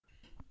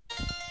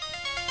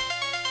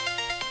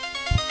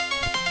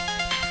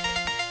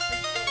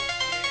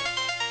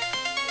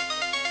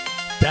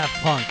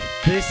Daft Punk.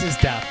 This is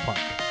Daft Punk.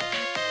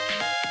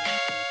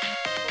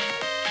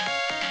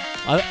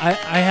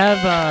 I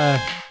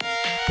have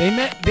they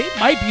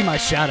might be my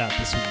shout out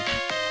this week.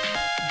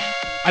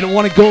 I don't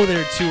want to go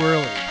there too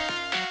early,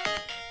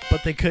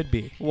 but they could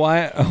be.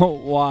 Why? Oh,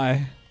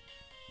 why?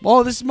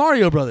 Oh, this is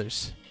Mario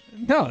Brothers.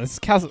 No, it's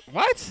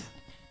what?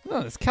 No,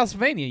 it's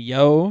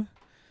Castlevania.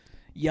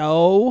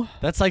 Yo.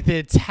 That's like the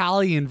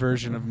Italian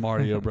version of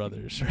Mario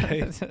Brothers,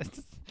 right?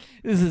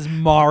 This is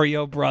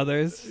Mario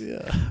Brothers.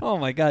 Yeah. Oh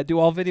my God! Do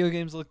all video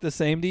games look the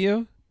same to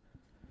you?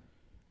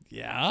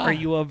 Yeah. Are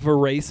you a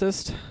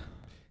voracist?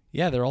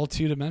 Yeah, they're all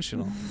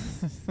two-dimensional.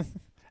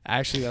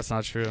 Actually, that's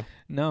not true.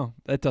 No,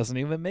 that doesn't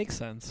even make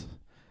sense.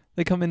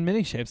 They come in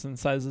many shapes and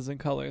sizes and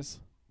colors.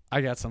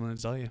 I got something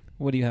to tell you.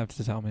 What do you have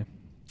to tell me?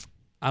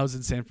 I was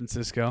in San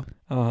Francisco.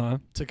 Uh-huh.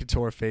 Took a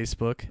tour of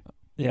Facebook.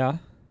 Yeah.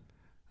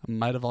 I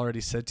might have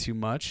already said too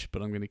much,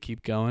 but I'm going to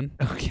keep going.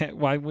 Okay.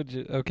 Why would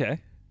you? Okay.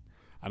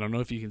 I don't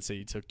know if you can say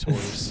you took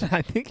tours.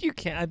 I think you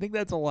can. I think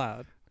that's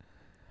allowed.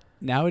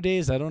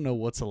 Nowadays, I don't know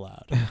what's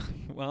allowed.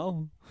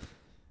 Well,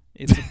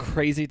 it's a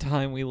crazy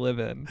time we live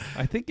in.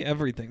 I think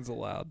everything's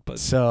allowed, but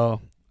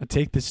So I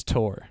take this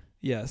tour.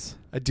 yes.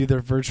 I do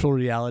their virtual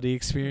reality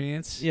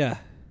experience. Yeah.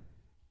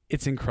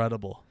 It's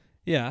incredible.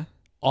 Yeah.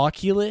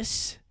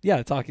 Oculus. Yeah,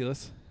 it's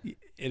Oculus. It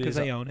Because is.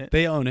 they own it.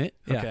 They own it.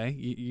 Yeah. Okay.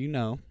 You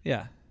know.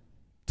 Yeah.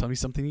 Tell me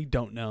something you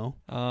don't know.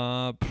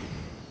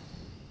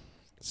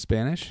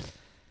 Spanish?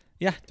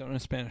 Yeah, don't know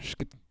Spanish.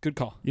 Good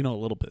call. You know a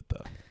little bit,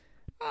 though.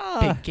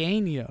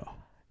 Pequeño.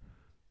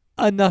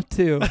 Enough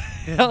to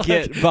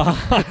get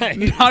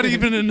behind. Not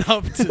even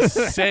enough to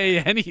say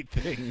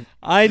anything.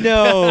 I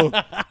know.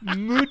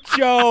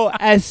 Mucho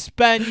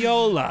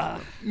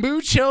Española.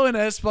 Mucho and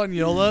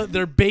Española,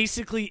 they're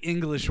basically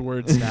English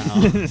words now.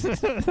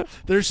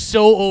 They're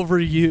so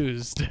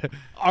overused.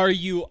 Are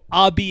you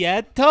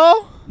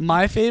abierto?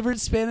 My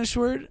favorite Spanish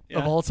word Yeah.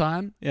 of all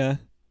time, Yeah.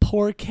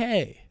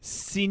 porque.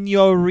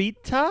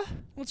 Señorita?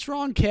 What's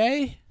wrong,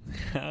 Kay?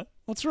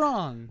 What's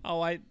wrong?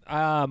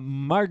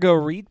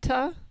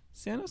 Margarita?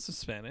 See, I know some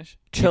Spanish.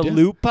 You do?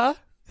 Chalupa?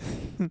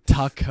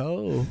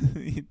 Taco.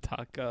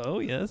 Taco,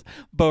 yes.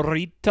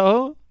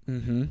 Burrito?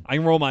 Mm-hmm. I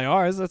can roll my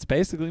R's. That's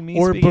basically me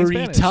Or speaking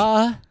Spanish.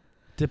 burrita,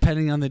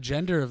 depending on the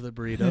gender of the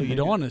burrito. You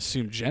don't want to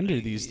assume gender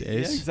these Yeah,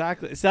 days.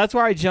 exactly. So that's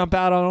where I jump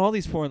out on all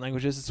these foreign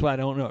languages. That's why I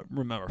don't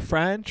remember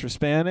French or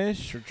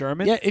Spanish or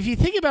German. Yeah, if you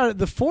think about it,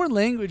 the foreign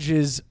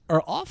languages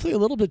are awfully a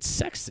little bit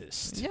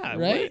sexist. Yeah,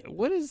 right?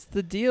 What is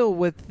the deal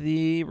with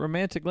the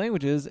romantic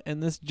languages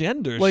and this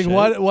gender Like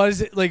shit? what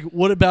is it like?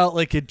 What about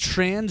like a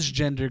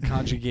transgender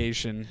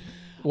conjugation?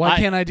 Why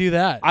can't I do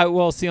that? I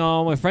will see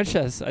on my French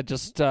tests. I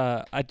just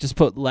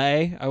put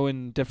lay. I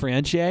wouldn't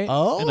differentiate.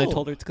 Oh. And I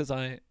told her it's because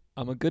I'm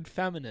a good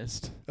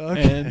feminist.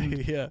 Okay,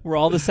 And yeah, we're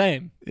all the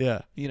same.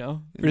 yeah. You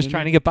know, And we're just then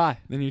trying to get by.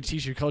 Then your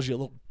teacher calls you a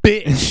little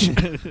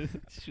bitch,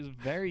 She was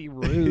very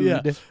rude.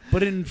 yeah,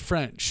 but in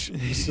French.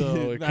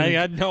 So it I could've-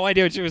 had no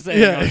idea what she was saying.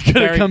 yeah, it could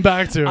have come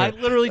back to I it.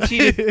 literally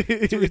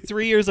cheated through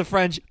 3 years of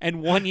French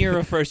and 1 year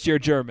of first year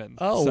German.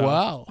 Oh So,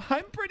 wow!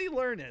 I'm pretty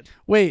learned.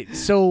 Wait,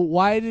 so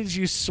why did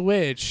you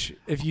switch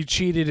if you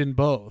cheated in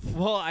both?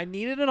 Well, I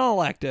needed an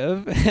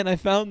elective, and I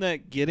found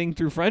that getting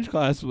through French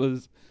class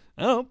was,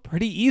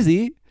 pretty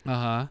easy. Uh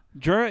huh.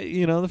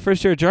 The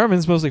first year of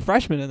German's mostly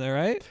freshmen in there,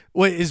 right?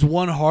 Wait, is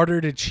one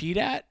harder to cheat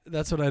at?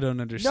 That's what I don't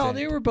understand. No,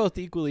 they were both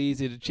equally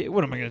easy to cheat.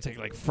 What am I going to take,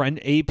 like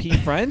AP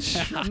French?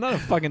 I'm not a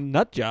fucking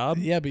nut job.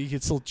 Yeah, but you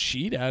could still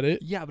cheat at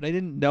it. Yeah, but I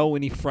didn't know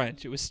any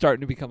French. It was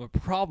starting to become a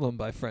problem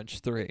by French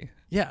 3.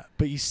 Yeah,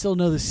 but you still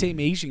know the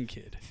same Asian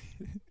kid.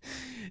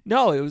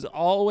 No, it was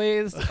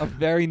always a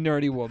very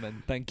nerdy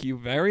woman. Thank you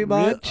very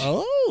much.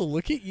 Oh,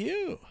 look at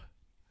you.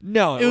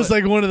 No, It was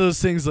like one of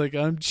those things like,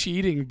 I'm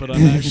cheating, but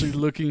I'm actually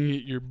looking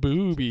at your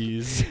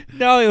boobies.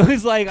 no, it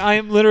was like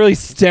I'm literally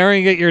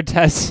staring at your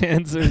test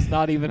answers,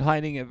 not even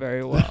hiding it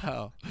very well.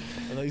 Wow.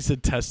 I thought you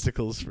said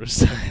testicles for a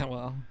second.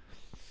 Well,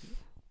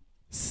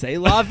 c'est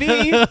la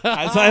vie,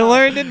 as I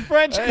learned in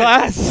French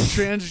class.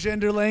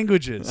 Transgender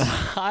languages.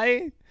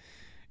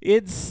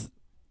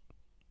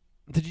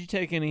 Did you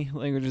take any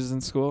languages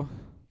in school?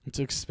 I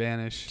took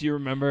Spanish. Do you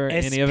remember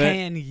any of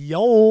it?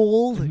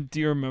 Espanol. Do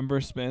you remember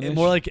Spanish?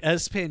 More like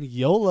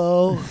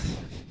Españolo.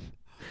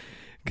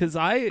 Because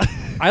I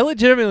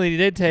legitimately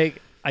did take,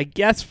 I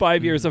guess,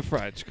 5 years of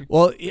French.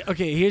 Well,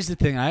 okay, here's the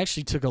thing. I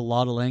actually took a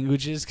lot of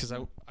languages because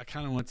I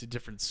kind of went to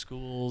different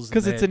schools.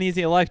 Because it's an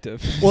easy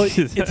elective. Well,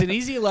 it's an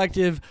easy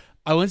elective.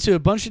 I went to a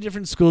bunch of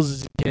different schools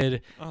as a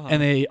kid,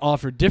 and they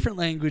offered different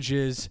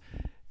languages.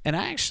 And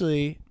I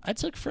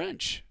took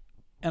French.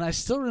 And I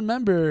still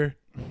remember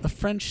a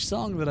French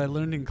song that I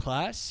learned in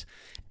class.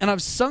 And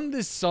I've sung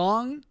this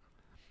song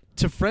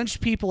to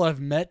French people I've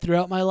met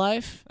throughout my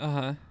life.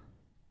 Uh-huh.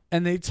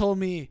 And they told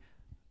me,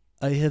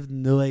 I have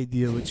no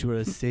idea what you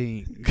are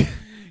saying. Do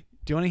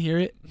you want to hear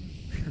it?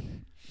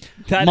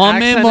 That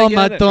Mame accent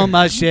mama again.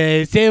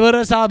 tomache, c'est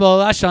vrai sabo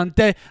a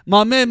chanter.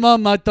 Mame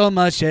mama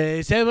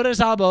tomache, c'est vrai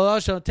sabo a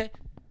chanter.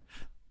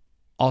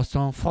 À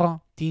 100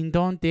 francs, Ding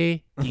dong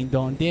day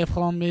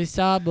from the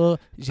sable.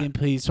 J'ai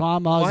pris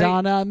soin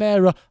dans la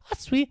mer. Ah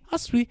sweet.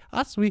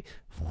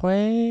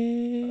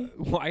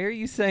 Why are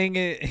you saying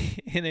it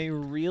in a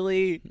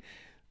really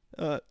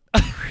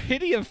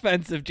pretty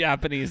offensive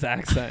Japanese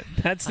accent?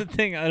 That's the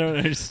thing I don't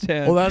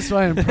understand. Well, that's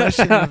my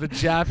impression of a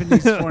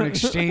Japanese foreign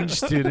exchange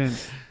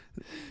student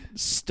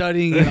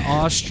studying in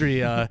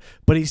Austria,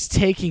 but he's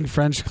taking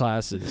French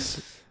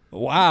classes.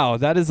 Wow,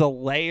 that is a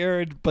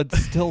layered but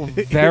still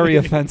very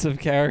offensive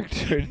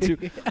character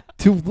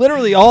to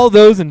literally all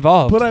those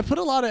involved. But I put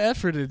a lot of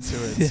effort into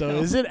it, so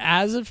is it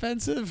as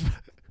offensive?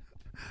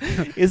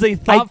 Is a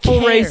thoughtful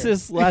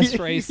racist less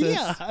racist?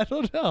 Yeah, I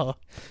don't know.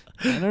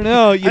 I don't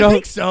know. I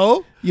think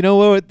so. You know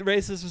what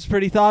racist was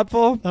pretty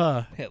thoughtful?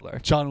 Hitler.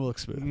 John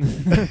Wilkes Booth.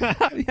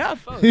 Yeah,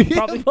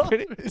 probably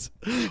pretty.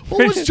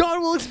 Well, was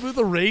John Wilkes Booth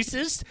a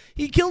racist?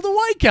 He killed a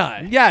white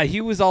guy. Yeah,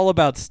 he was all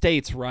about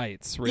states'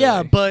 rights, really.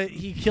 Yeah, but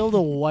he killed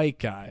a white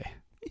guy.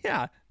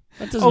 Yeah.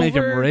 That doesn't make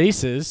him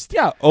racist.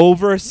 Yeah,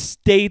 over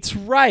states'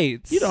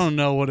 rights. You don't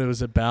know what it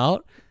was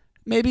about.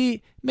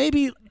 Maybe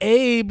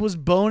Abe was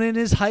boning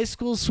his high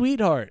school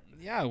sweetheart.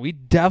 Yeah, we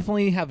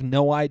definitely have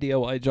no idea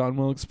why John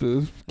Wilkes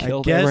Booth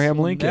killed I guess Abraham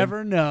we'll Lincoln.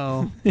 never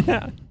know.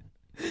 Yeah.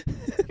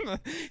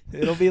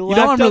 It'll be You know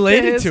left I'm up to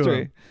related to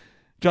history. him.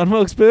 John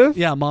Wilkes Booth?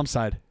 Yeah, mom's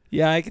side.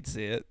 Yeah, I can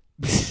see it.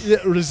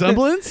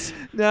 Resemblance?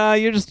 Nah,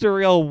 you're just a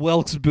real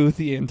Wilkes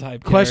Boothian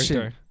type Question.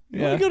 character.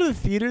 You want to go to the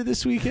theater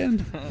this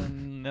weekend?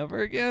 Never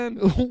again.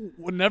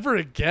 Never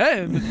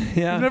again.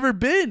 Yeah. I've never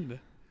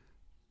been.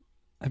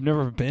 I've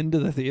never been to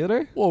the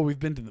theater. Well, we've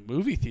been to the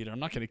movie theater. I'm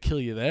not going to kill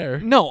you there.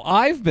 No,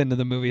 I've been to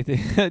the movie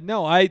theater.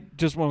 No, I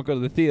just won't go to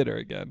the theater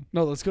again.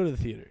 No, let's go to the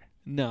theater.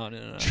 No.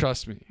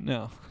 Trust me.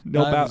 No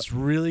I have this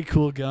really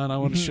cool gun I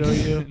want to show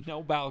you.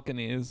 No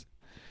balconies.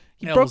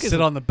 He Yeah, broke we'll sit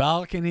on the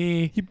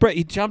balcony.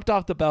 He jumped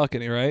off the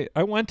balcony, right?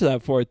 I went to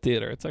that Ford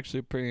Theater. It's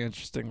actually a pretty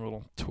interesting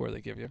little tour they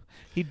give you.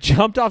 He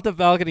jumped off the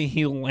balcony.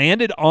 He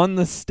landed on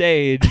the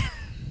stage,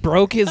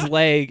 broke his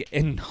leg,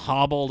 and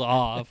hobbled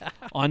off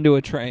onto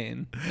a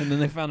train. And then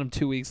they found him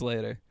 2 weeks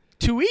later.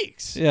 2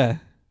 weeks? Yeah.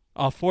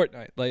 A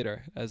fortnight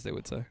later, as they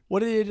would say. What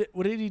did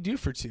he do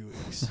for 2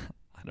 weeks?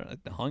 I don't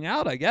know. Hung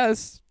out, I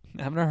guess.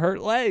 Having a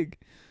hurt leg.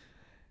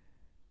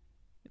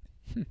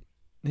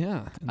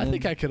 Yeah. I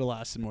think I could have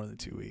lasted more than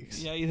 2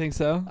 weeks. Yeah, you think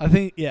so? I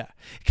think, yeah.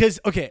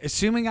 Because, okay,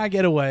 assuming I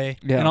get away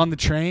and on the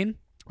train,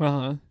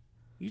 Uh-huh.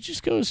 you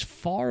just go as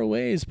far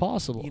away as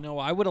possible. You know,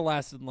 I would have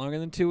lasted longer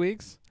than 2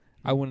 weeks.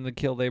 I wouldn't have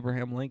killed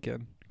Abraham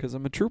Lincoln because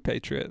I'm a true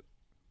patriot.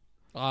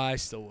 I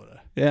still would have.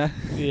 Yeah.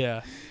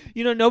 Yeah.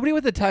 You know, nobody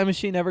with a time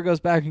machine ever goes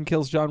back and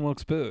kills John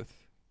Wilkes Booth.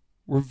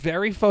 We're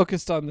very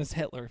focused on this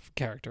Hitler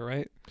character,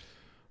 right?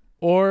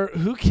 Or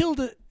who killed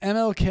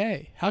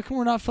MLK? How come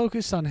we're not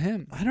focused on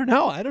him? I don't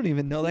know. I don't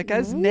even know that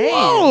guy's name.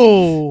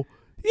 Whoa!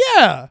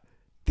 Yeah.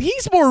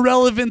 He's more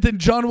relevant than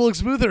John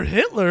Wilkes Booth or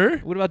Hitler.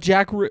 What about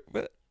Jack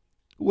Ruby?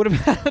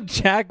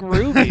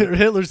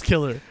 Hitler's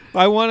killer.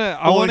 I want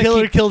to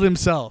Hitler killed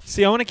himself.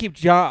 See, I want to keep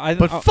John.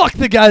 But fuck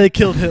the guy that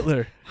killed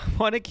Hitler. I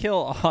want to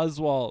kill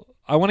Oswald.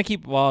 I want to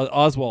keep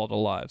Oswald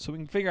alive so we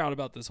can figure out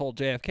about this whole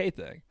JFK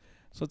thing.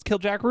 So let's kill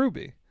Jack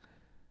Ruby.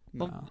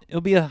 No. Well,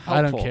 it'll be helpful.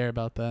 I don't care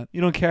about that. You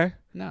don't care?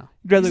 No.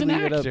 You'd rather He's an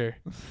leave actor.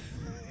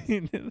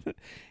 it up.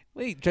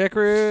 Wait, Jack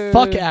Ruby.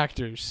 Fuck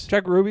actors.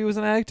 Jack Ruby was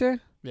an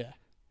actor? Yeah.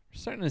 We're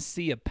starting to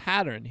see a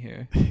pattern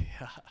here.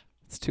 Yeah.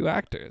 It's two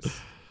actors.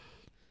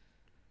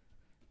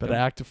 But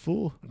act a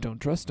fool. Don't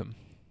trust him.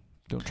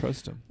 Don't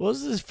trust him. What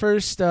was his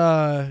first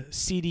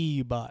CD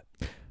you bought?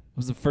 It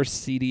was the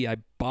first CD I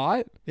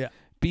bought? Yeah.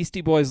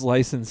 Beastie Boys'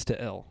 License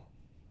to Ill.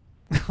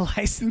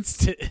 License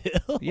to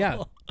Ill?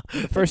 Yeah.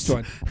 The first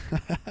one.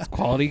 It's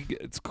quality.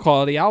 It's a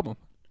quality album.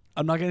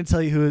 I'm not going to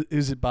tell you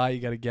who's it by. You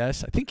got to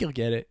guess. I think you'll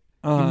get it.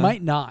 You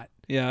might not.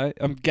 Yeah,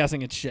 I'm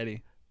guessing it's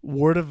shitty.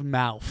 Word of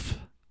mouth.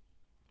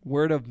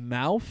 Word of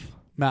mouth?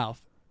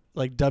 Mouth.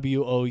 Like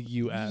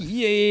WOUF.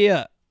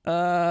 Yeah.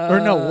 Or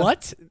no,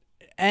 what?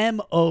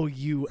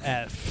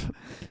 MOUF.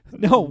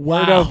 No,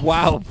 word Wow. of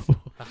wow.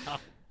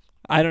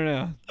 I don't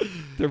know.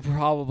 They're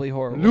probably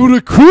horrible.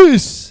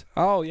 Ludicrous.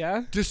 Oh,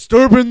 yeah?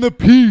 Disturbing the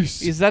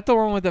peace. Is that the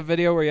one with the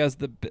video where he has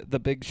the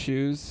big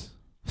shoes?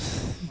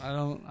 I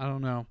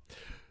don't know.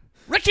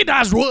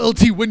 Recognize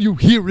royalty when you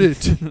hear it.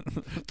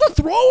 The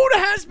throne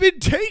has been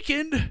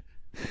taken.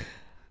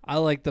 I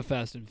like the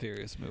Fast and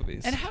Furious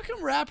movies. And how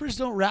come rappers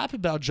don't rap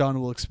about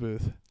John Wilkes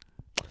Booth?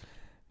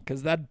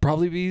 Because that'd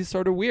probably be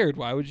sort of weird.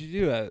 Why would you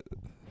do that?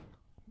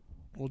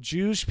 Well,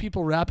 Jewish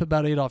people rap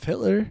about Adolf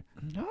Hitler.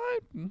 No,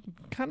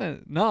 kind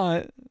of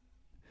not.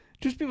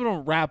 Jewish people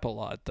don't rap a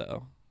lot,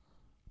 though.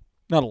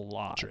 Not a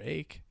lot.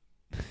 Drake.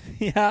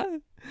 Yeah?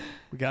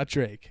 We got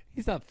Drake.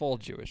 He's not full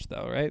Jewish,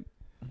 though, right?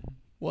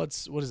 What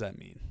does that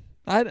mean?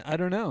 I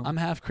don't know. I'm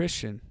half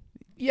Christian.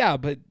 Yeah,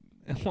 but,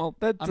 well,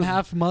 I'm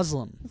half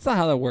Muslim. That's not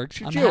how that works.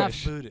 You're I'm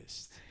Jewish. half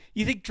Buddhist.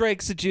 You think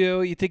Drake's a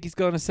Jew? You think he's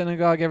going to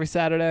synagogue every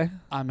Saturday?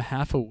 I'm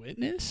half a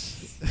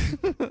witness.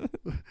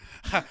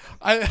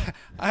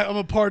 I'm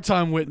a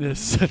part-time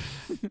witness.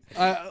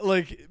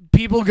 Like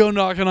people go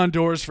knocking on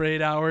doors for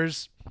 8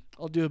 hours.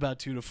 I'll do about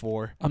 2 to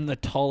 4. I'm the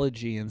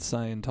tology in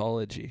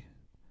Scientology.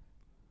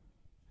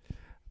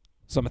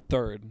 So I'm a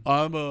third.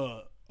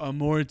 I'm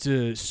more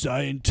into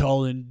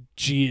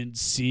Scientology and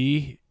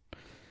C.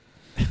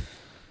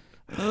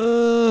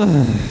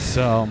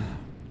 So,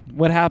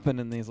 what happened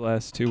in these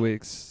last 2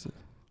 weeks?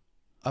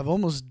 I've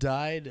almost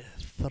died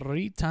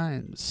 3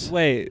 times.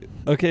 Wait.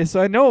 Okay,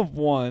 so I know of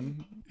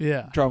one.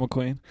 Yeah. Drama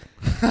queen.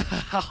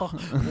 Well,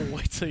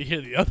 wait till you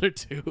hear the other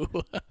 2.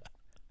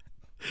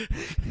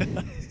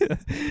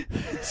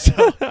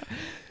 So,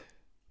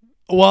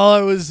 while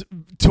I was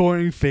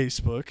touring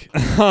Facebook.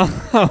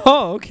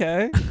 Oh,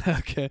 okay.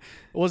 Okay. It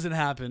wasn't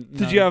happening.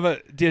 Did you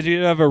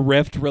have a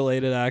Rift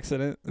related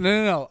accident?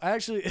 No.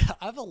 Actually,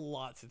 I have a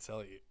lot to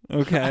tell you.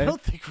 Okay. I don't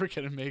think we're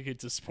going to make it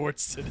to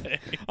sports today.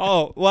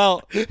 Oh,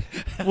 well,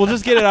 we'll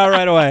just get it out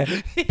right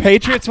away.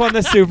 Patriots won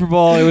the Super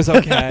Bowl. It was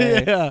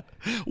okay. Yeah.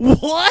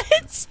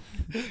 What?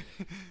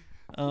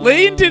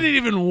 Lane didn't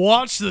even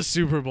watch the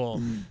Super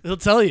Bowl. He'll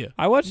tell you.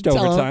 I watched Tell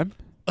him. overtime.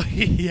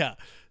 Yeah.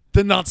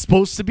 The not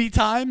supposed to be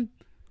time?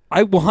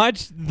 I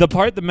watched the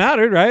part that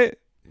mattered, right?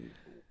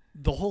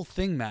 The whole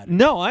thing mattered.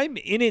 No, I'm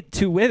in it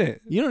to win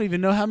it. You don't even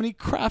know how many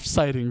craft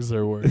sightings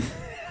there were.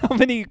 How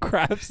many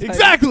crafts?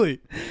 Exactly.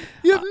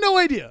 You have no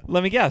idea.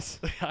 Let me guess.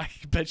 I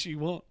bet you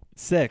won't.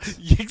 6.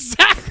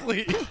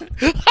 Exactly.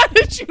 How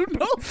did you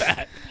know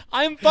that?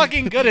 I'm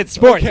fucking good at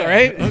sports, Okay, all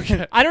right?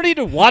 okay. I don't need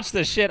to watch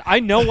this shit.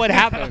 I know what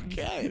happened.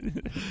 Okay.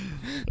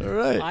 All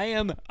right. I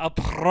am a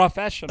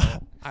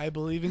professional. I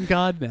believe in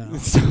God now.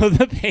 So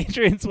the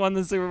Patriots won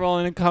the Super Bowl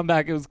in a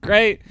comeback. It was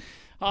great.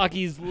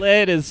 Hockey's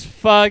lit as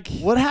fuck.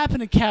 What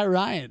happened to Cat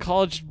Ryan?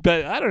 College,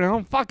 but I don't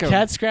know. Fuck him.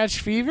 Cat scratch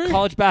fever?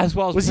 College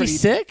basketball Was he pretty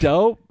sick?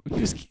 Dope.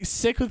 He was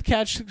sick with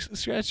cat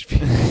scratch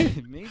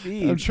fever.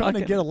 Maybe. I'm trying to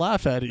Fucking- get a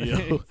laugh out of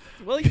you.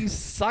 Well, you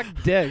suck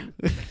dick.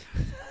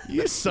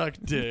 You suck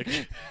dick.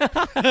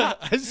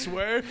 I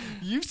swear,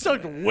 you've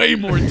sucked way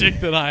more dick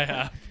than I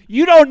have.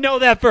 You don't know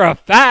that for a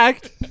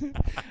fact.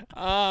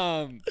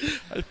 I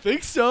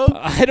think so.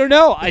 I don't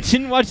know. I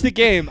didn't watch the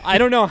game. I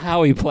don't know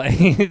how he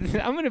played.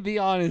 I'm gonna be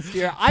honest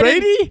here.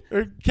 Brady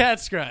or cat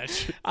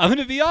scratch? I'm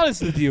gonna be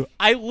honest with you.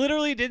 I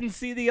literally didn't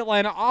see the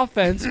Atlanta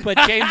offense, but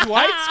James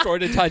White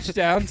scored a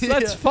touchdown. So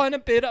that's Yeah. fun. A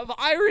bit of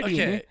irony.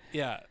 Okay,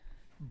 yeah.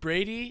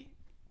 Brady,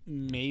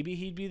 maybe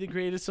he'd be the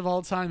greatest of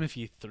all time if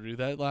he threw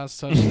that last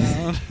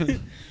touchdown.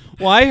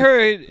 Well, I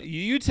heard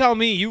you tell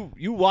me you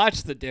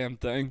watched the damn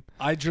thing.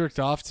 I jerked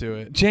off to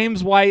it.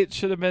 James White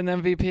should have been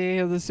MVP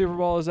of the Super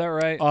Bowl. Is that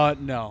right?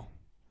 No.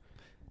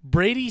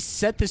 Brady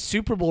set the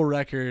Super Bowl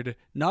record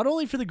not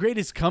only for the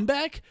greatest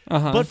comeback,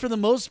 Uh-huh. but for the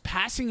most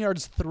passing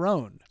yards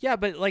thrown. Yeah,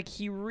 but like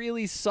he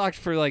really sucked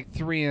for like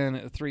 3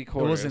 3/4.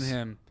 It wasn't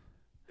him.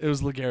 It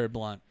was LeGarrette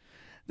Blount.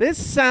 This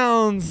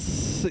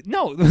sounds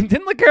no.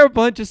 Didn't LeGarrette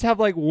Blount just have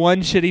like one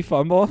shitty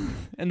fumble,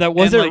 and that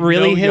wasn't And, like,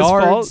 really no his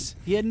yards. fault?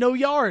 He had no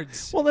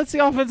yards. Well, that's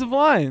the offensive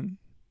line.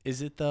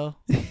 Is it though?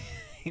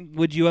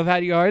 Would you have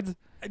had yards?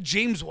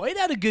 James White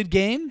had a good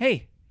game.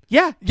 Hey,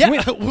 yeah, Yeah,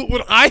 wait,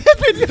 would I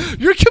have been?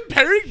 You're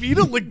comparing me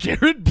to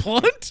LeGarrette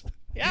Blount?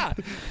 yeah.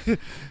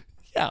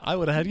 Yeah, I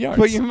would have had yards.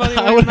 Put your money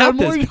I where would your have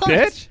mouth more is,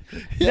 yards.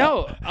 bitch.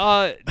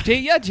 Yeah.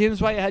 No,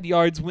 James White had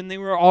yards when they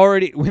were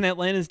already when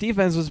Atlanta's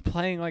defense was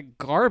playing like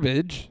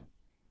garbage.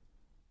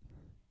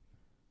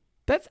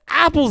 That's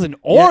apples and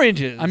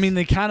oranges. I mean,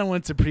 they kind of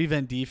went to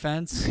prevent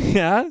defense.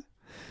 yeah, You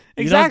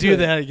exactly. don't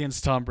do that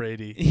against Tom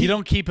Brady. You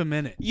don't keep him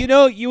in it. You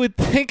know, you would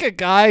think a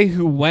guy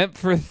who went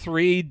for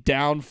 3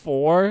 down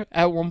 4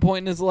 at one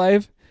point in his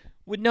life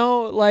would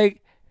know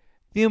like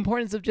the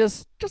importance of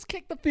just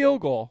kick the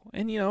field goal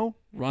and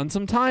run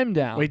some time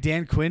down. Wait,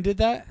 Dan Quinn did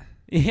that?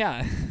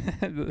 Yeah,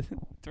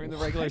 during the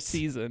regular What?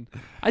 season.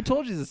 I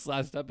told you this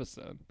last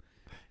episode.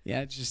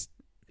 Yeah, just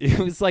It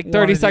was like 30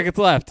 Wanted seconds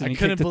left, and I he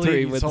couldn't kicked a 3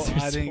 believe you with told, their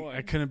I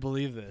score. couldn't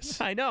believe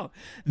this. I know.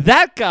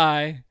 That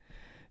guy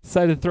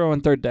decided to throw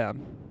on 3rd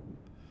down.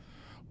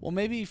 Well,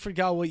 maybe he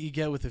forgot what you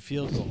get with a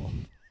field goal.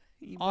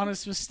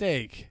 Honest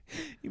mistake.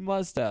 He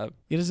must have.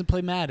 He doesn't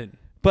play Madden.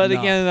 But No.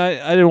 again,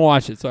 I didn't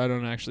watch it, so I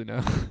don't actually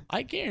know.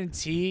 I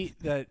guarantee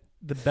that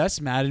the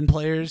best Madden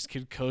players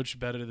could coach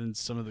better than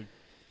some of the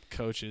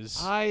coaches.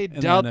 I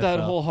the doubt that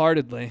NFL.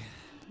 wholeheartedly.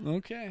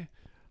 Okay.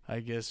 I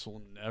guess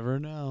we'll never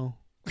know.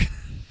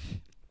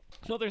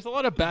 No, there's a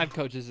lot of bad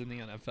coaches in the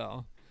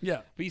NFL.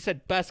 Yeah. But you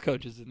said best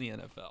coaches in the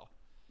NFL.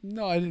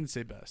 No, I didn't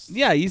say best.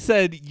 Yeah, you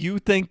said you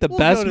think the We'll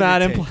best go to the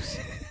Madden tapes.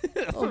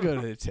 players. I'll go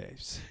to the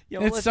tapes. Yeah,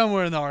 well, It's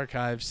somewhere in the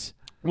archives.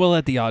 We'll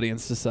let the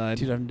audience decide.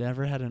 Dude, I've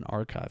never had an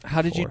archive.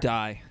 How did you before.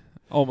 die?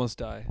 Almost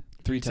die.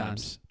 3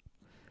 times.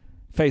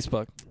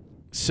 Facebook.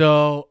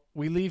 So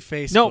we leave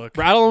Facebook. No,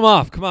 rattle them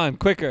off. Come on,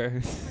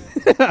 quicker.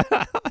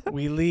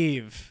 We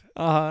leave.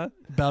 Uh-huh.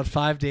 About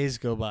 5 days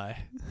go by.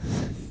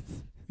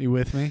 You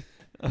with me?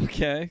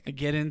 Okay. I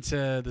get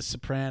into The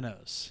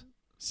Sopranos.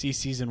 See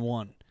season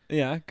 1.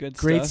 Yeah, good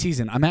Great stuff.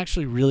 season. I'm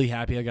actually really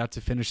happy I got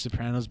to finish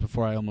Sopranos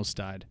before I almost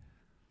died.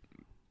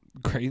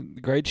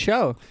 Great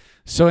show.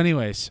 So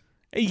anyways.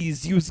 Hey,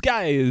 you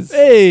guys.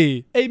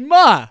 Hey! Hey,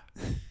 Ma!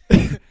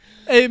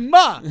 Hey,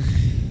 Ma!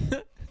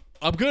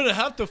 I'm gonna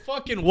have to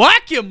fucking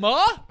whack you,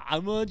 Ma.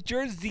 I'm a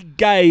Jersey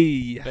guy.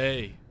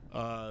 Hey,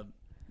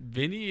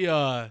 Vinny,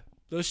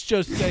 let's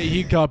just say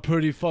he got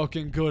pretty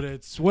fucking good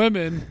at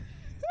swimming.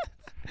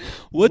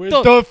 What with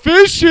the the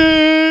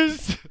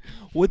fishes.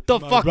 What the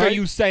Am I fuck are right?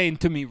 you saying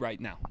to me right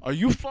now? Are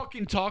you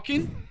fucking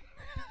talking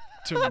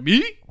to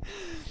me?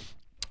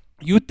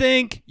 You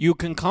think you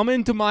can come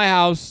into my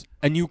house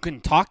and you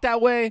can talk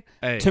that way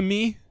Hey. to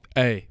me?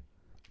 Hey,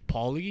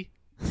 Paulie,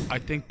 I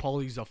think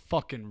Paulie's a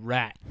fucking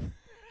rat.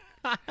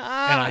 And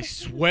I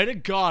swear to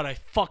God, I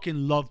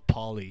fucking love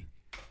Paulie.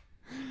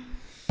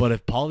 But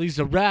if Paulie's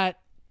a rat,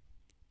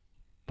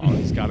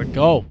 Paulie's got to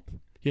go.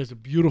 He has a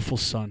beautiful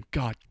son.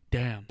 God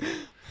damn.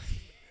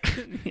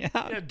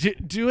 Yeah,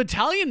 do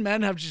Italian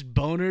men have just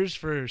boners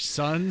for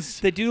sons?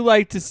 They do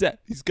like to say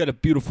he's got a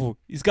beautiful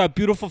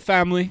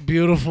family.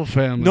 Beautiful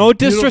family. No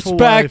Beautiful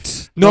disrespect.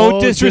 wife. No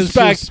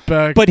disrespect.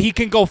 But he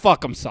can go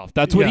fuck himself.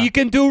 That's what Yeah. he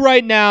can do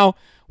right now.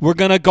 We're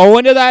going to go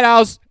into that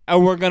house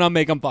and we're going to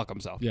make him fuck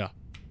himself. Yeah.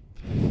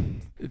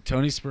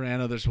 Tony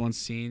Sperano, there's one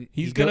scene.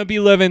 He's going to be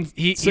living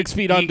 6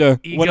 feet under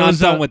when I'm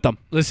done with them.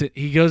 Listen,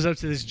 he goes up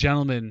to this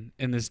gentleman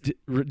in this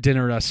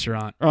dinner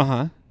restaurant.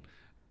 Uh-huh.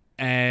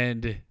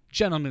 And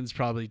gentleman's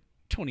probably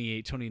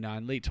 28,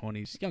 29, late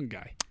 20s, young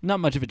guy. Not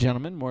much of a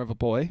gentleman, more of a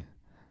boy.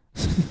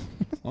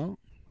 Well,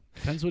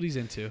 depends what he's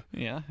into.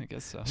 Yeah, I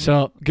guess so.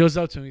 So goes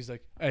up to him. He's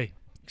like, "Hey,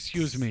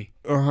 excuse me."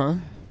 Uh-huh.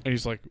 And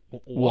he's like,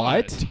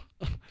 What?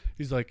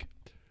 He's like,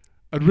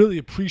 "I'd really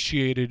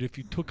appreciate it if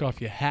you took off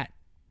your hat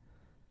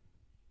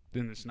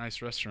in this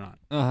nice restaurant."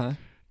 Uh-huh.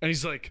 And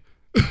he's like,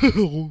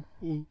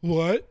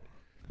 "What?"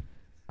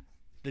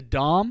 The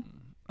Don,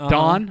 the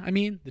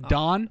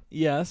Don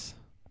Yes.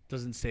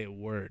 doesn't say a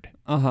word.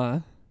 Uh-huh.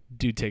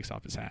 Dude takes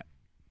off his hat.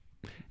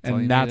 all you And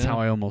need that's to know. how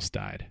I almost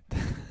died.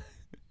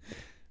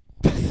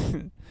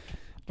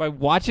 By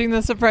watching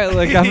this, like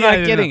I'm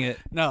not getting it.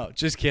 No,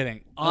 just kidding.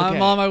 Okay.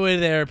 I'm on my way to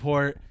the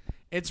airport.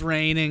 It's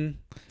raining.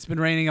 It's been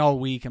raining all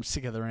week. I'm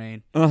sick of the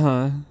rain.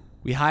 Uh-huh.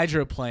 We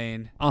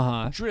hydroplane.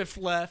 Uh-huh. Drift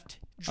left.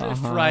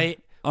 Drift Uh-huh. right.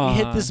 We Uh-huh.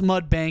 hit this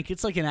mud bank.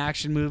 It's like an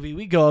action movie.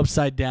 We go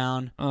upside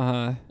down.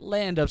 Uh-huh.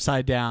 Land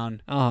upside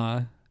down.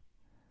 Uh-huh.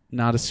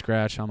 Not a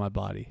scratch on my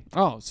body.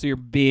 Oh, so you're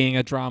being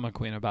a drama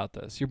queen about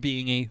this. You're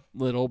being a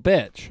little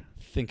bitch.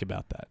 Think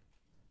about that.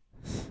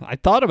 I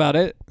thought about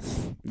it.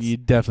 You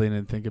definitely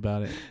didn't think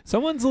about it.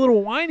 Someone's a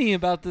little whiny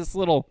about this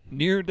little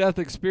near-death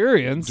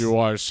experience.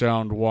 I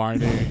sound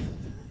whiny?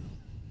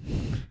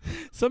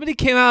 Somebody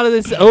came out of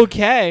this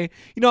okay.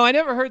 You know, I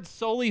never heard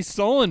Sully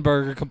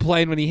Sullenberger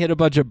complain when he hit a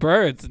bunch of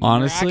birds. And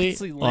Honestly-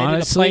 miraculously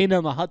landed a plane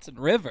on the Hudson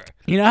River.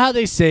 You know how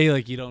they say,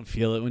 like, you don't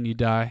feel it when you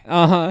die?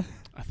 Uh-huh.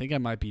 I think I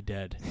might be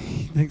dead.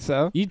 You think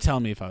so? You tell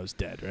me if I was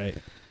dead, right?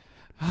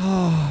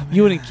 Oh,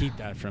 You wouldn't keep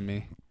that from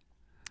me.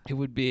 it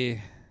would be...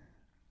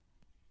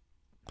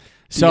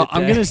 So a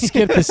I'm day. going to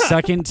skip the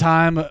second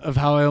time of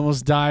how I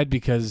almost died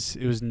because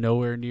it was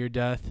nowhere near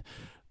death.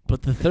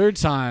 But the third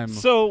time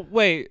So,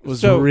 wait.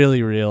 was so,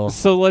 really real.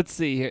 So let's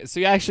see here.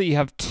 So you actually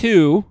have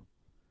two.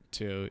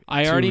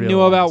 I already real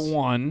knew about ones.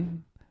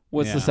 one.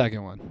 What's Yeah. the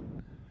second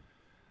one?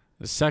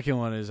 The second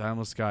one is I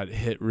almost got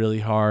hit really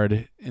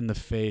hard in the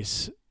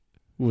face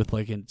with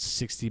like a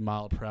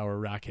 60-mile-per-hour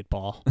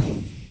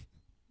racquetball.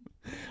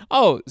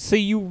 Oh, so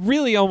you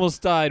really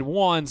almost died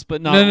once,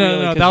 but not No,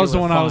 really. 'cause that you was the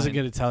were one I wasn't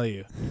fine. going to tell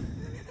you.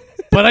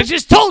 But I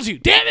just told you.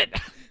 Damn it.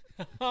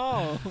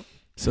 Oh.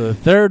 So the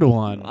third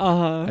one,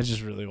 Uh-huh. I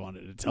just really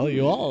wanted to tell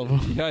you all of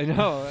them. Yeah, I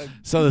know.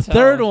 So the Tell.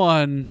 third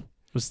one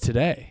was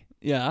today.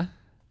 Yeah.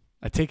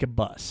 I take a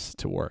bus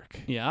to work.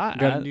 Yeah. I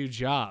got a new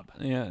job.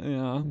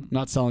 Yeah.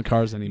 Not selling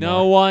cars anymore.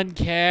 No one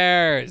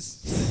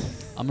cares.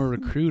 I'm a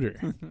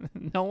recruiter.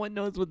 No one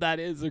knows what that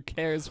is or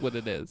cares what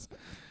it is.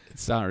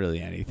 It's not really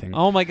anything.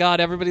 Oh my God!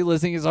 Everybody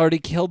listening has already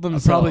killed I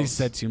themselves. probably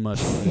said too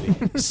much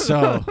already.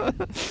 So,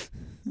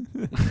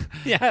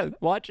 Yeah,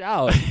 watch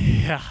out.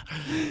 yeah.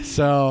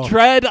 So,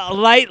 Tread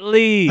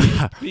lightly.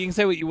 You can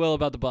say what you will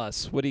about the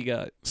bus. What do you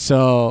got?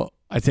 so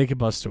I take a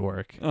bus to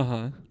work.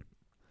 Uh-huh.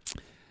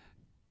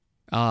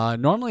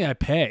 Normally I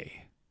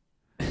pay,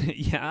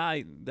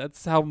 Yeah,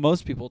 that's how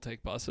most people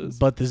take buses.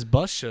 but this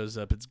bus shows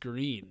up. It's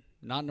green,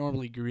 not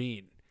normally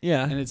green,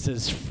 Yeah. and it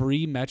says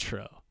free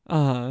Metro.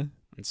 Uh-huh.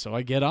 And so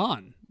I get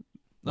on,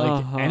 like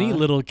Uh-huh. any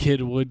little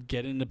kid would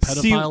get in a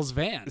So you- pedophile's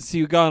van. So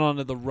you got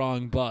onto the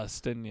wrong bus,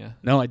 didn't you?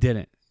 No, I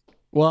didn't.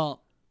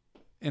 Well,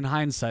 in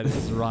hindsight, it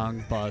was the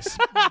wrong bus,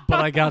 but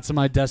I got to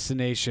my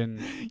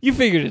destination. You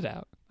figured it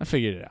out. I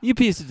figured it out. You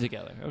pieced it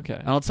together. Okay.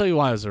 And I'll tell you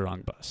why it was the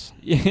wrong bus.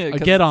 Yeah. 'cause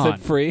get it on. said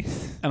free.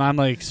 And I'm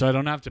like, so I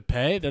don't have to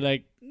pay? They're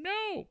like,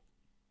 no.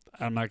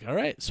 I'm like, all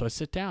right. So I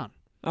sit down.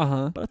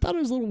 Uh-huh. But I thought it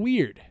was a little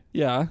weird.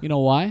 Yeah. You know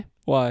why?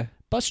 Why?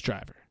 Bus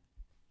driver.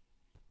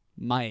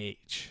 My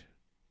age.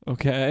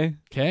 Okay.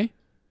 Okay?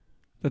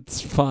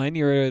 That's fine.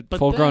 You're a But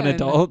full-grown then-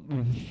 adult.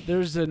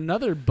 There's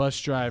another bus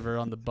driver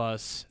on the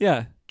bus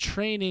Yeah.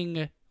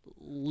 training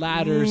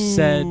latter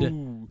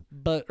said,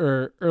 but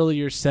or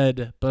earlier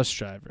said bus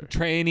driver.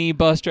 Trainee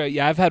bus driver.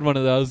 Yeah, I've had one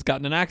of those.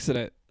 Gotten in an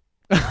accident.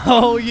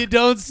 Oh, you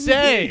don't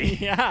say.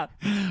 Yeah.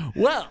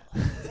 Well,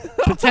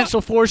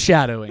 Potential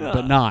foreshadowing,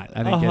 but not.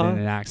 I didn't get in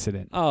an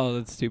accident. Oh,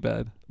 that's too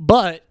bad.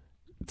 But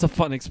It's a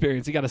fun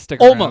experience. You got to stick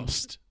around.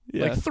 almost.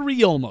 Yeah. Like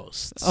 3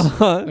 almosts.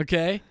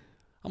 Okay?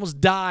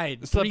 Almost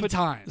died So 3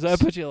 times. So that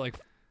put you at like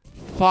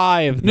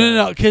 5.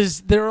 No,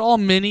 because they're all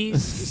minis,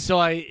 so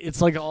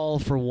it's like all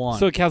for one.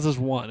 So it counts as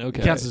 1.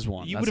 Okay. It counts as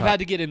 1. You That's would have how- had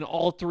to get in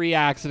all 3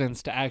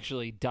 accidents to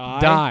actually die.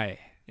 die.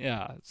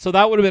 Yeah. So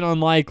that would have been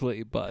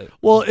unlikely, but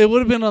Well, it would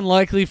have been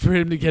unlikely for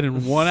him to get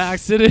in one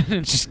accident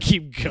and just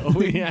keep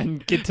going.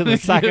 and get to the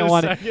second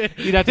one.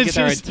 You'd have to get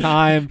there in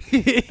time,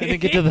 and then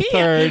get to the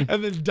third,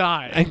 and then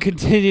die. and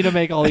continue to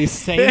make all these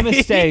same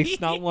mistakes,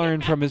 not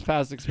learn from his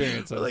past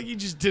experiences. Like he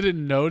just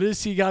didn't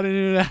notice he got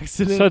into an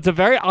accident. So it's a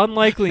very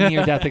unlikely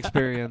near-death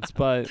experience,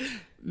 but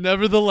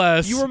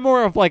Nevertheless, you were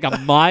more of like a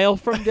mile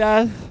from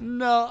death.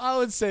 No, I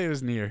would say it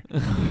was near.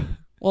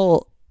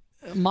 Well,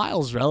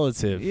 miles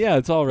relative. Yeah,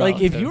 it's all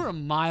relative. Like if you were a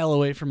mile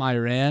away from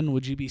Iran,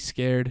 would you be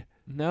scared?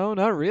 No,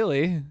 not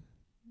really.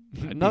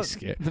 Be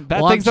scared.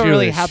 Bad Well, I'm things don't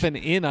really Jewish. happen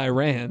in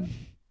Iran.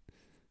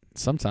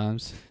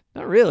 Sometimes.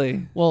 Not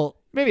really. Well,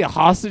 Maybe a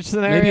hostage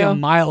scenario. maybe a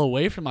mile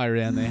away from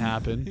Iran they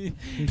happen.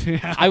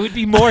 I would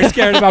be more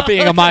scared about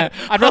being a mile.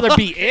 I'd rather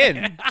be in.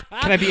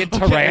 Can I be in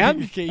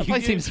Tehran? Okay, That you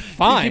place can- seems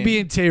fine. You could be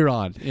in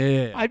Tehran.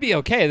 Yeah. I'd be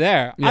okay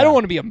there. Yeah. I don't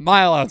want to be a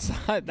mile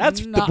outside.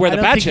 That's No, where the I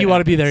don't bad think shit you want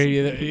to be there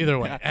happens. either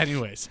way.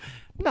 Anyways.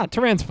 No,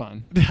 Tehran's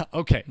fun.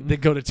 Okay, then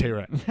go to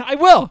Tehran. I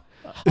will.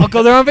 I'll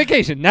go there on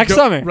vacation next Go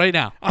summer. right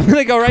now. I'm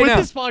gonna go right Quit now.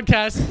 this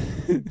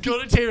podcast.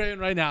 Go to Tehran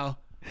right now.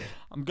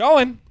 I'm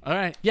going. All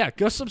right. Yeah,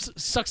 go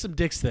suck some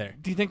dicks there.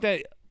 Do you think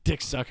that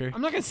Dick sucker.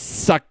 I'm not gonna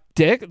suck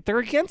dick? They're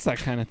against that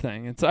kind of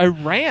thing. It's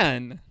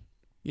Iran.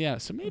 Yeah,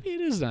 so maybe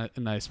it is a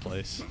nice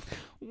place.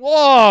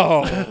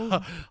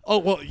 Whoa. Oh,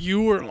 well,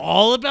 you were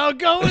all about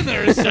going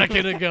there a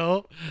second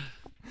ago.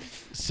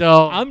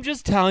 So, I'm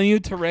just telling you,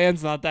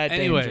 Tehran's not that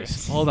anyways,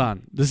 dangerous. hold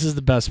on. This is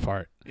the best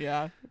part.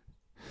 Yeah.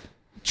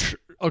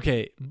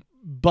 Okay,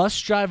 bus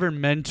driver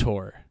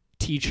mentor,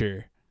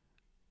 teacher,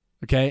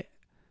 okay,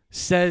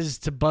 says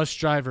to bus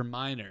driver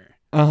minor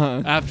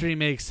Uh-huh. after he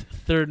makes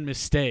third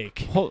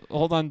mistake.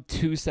 Hold on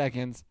 2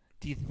 seconds.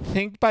 Do you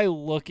think by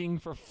looking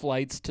for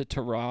flights to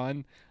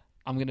Tehran,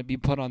 I'm going to be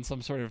put on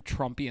some sort of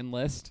Trumpian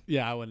list?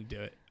 Yeah, I wouldn't do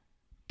it.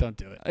 Don't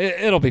do it.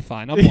 It'll be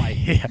fine. I'm white.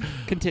 Yeah.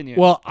 Continue.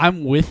 Well,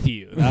 I'm with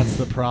you. That's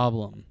the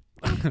problem.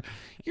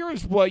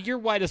 you're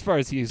white as far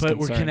as he's But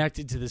we're concerned.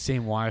 connected to the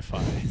same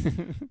Wi-Fi.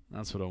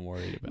 That's what I'm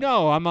worried about.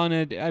 No, I'm on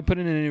it. I put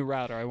in a new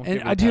router. I won't give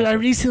you a And dude, I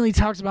password. recently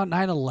talked about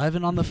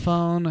 9/11 on the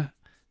phone.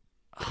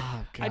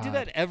 Oh, God. I do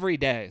that every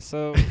day,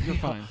 so you're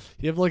fine.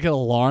 You have like an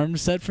alarm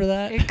set for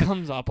that? It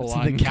comes up a It's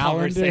lot in in the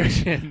calendar.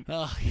 conversation.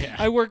 Oh yeah.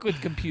 I work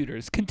with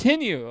computers.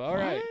 Continue. All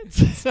right. What?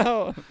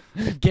 So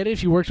Get it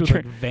if you worked with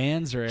like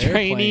vans or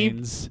trainee-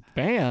 airplanes.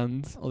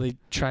 vans. Well, they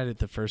tried it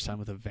the first time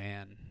with a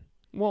van.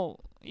 Well,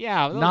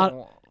 yeah. Not-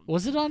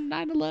 Was it on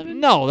 9/11?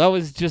 No, that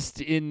was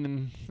just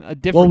in a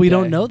different. Well, we day.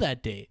 don't know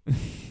that date.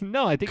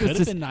 No, I think Could it was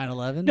have just, been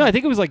 9/11. no. I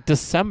think it was like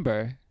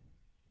December.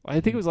 I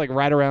think it was like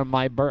right around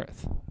my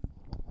birth.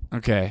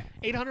 Okay.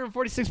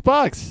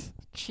 $846.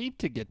 Cheap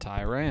to get to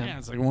Iran. Yeah,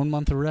 it's like 1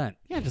 month of rent.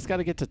 Yeah, just got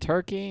to get to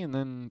Turkey, and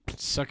then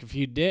Suck a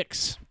few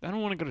dicks. I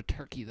don't want to go to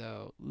Turkey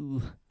though.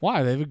 Ooh.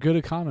 Why? They have a good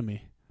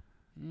economy.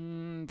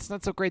 It's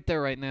not so great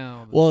there right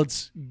now. Well,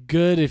 it's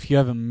good if you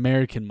have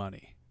American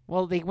money.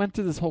 Well, they went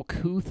through this whole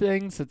coup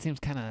thing, so it seems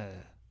kind of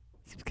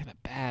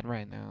bad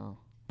right now.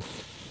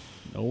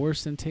 No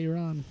worse than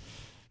Tehran.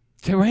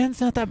 Tehran's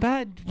not that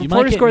bad. You might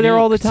Reporters get go there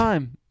all the nuked.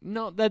 time.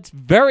 No, that's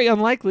very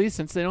unlikely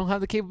since they don't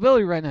have the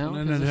capability right now.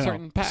 No. There's a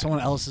certain Someone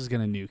else is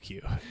gonna nuke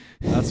you.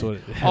 That's what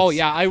it is. Oh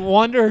yeah, I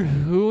wonder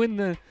who in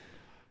the.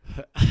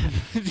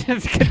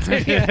 Just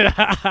continue.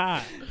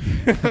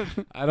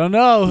 I don't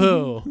know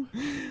who.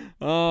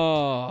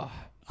 Oh,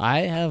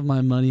 I have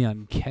my money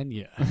on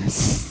Kenya.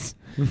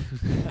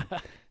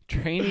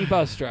 trainee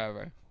bus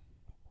driver.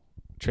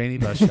 Trainee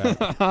bus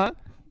driver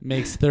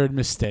makes third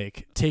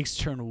mistake, takes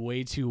turn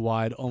way too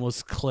wide,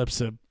 almost clips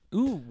a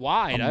Ooh,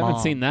 wide. A I haven't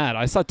mom. seen that.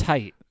 I saw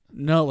tight.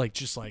 no, like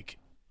just like,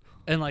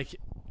 and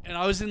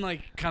I was in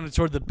like kind of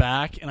toward the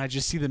back, and I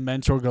just see the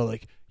mentor go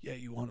like, yeah,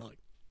 you want to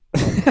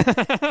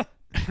like.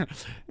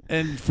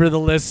 And for the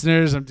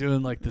listeners, I'm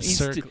doing like the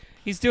circle,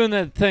 He's doing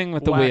that thing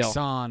with the wax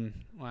wheel. on,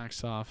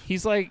 wax off.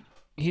 He's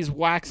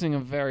waxing a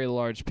very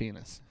large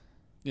penis.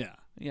 Yeah,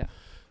 Yeah.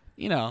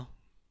 you know,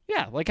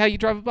 Yeah, like how you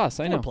drive a bus.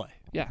 I know. foreplay.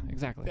 Yeah,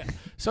 exactly. Yeah.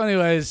 So,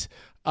 anyways,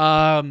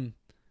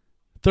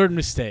 third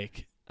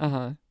mistake.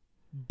 Uh-huh.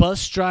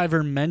 Bus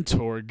driver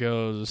mentor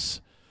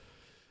goes,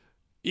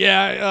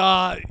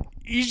 yeah,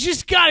 you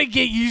just got to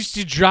get used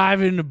to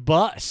driving a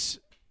bus.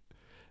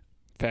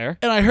 Fair.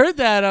 And I heard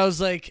that. I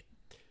was like,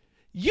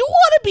 you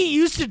want to be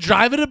used to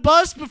driving a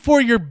bus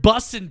before you're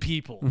bussing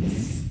people,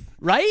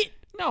 right?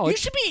 No, You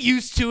should be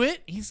used to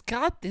it. he's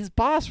got his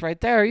boss right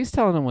there. He's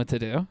telling him what to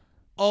do.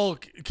 Oh,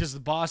 because the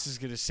boss is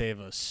going to save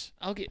us.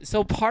 Okay,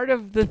 so part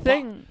of the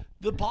thing,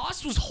 The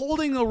boss was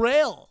holding the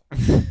rail.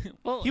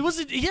 well,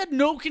 He had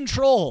no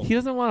control. he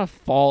doesn't want to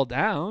fall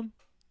down.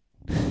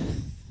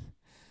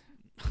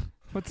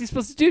 What's he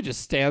supposed to do?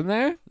 Just stand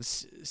there?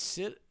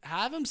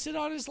 Have him sit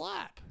on his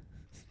lap.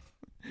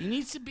 He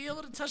needs to be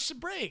able to touch the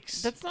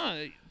brakes. That's not.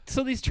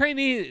 So these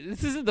trainees.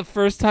 This isn't the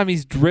first time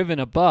he's driven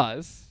a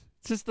bus.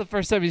 It's just the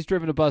first time he's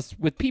driven a bus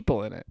with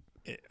people in it.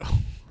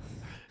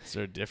 Is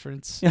there a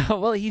difference? Yeah.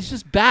 Well, he's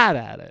just bad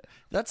at it.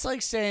 That's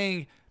like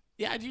saying,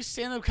 yeah, I do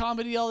stand-up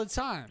comedy all the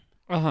time.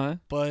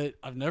 But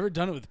I've never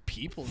done it with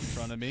people in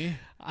front of me.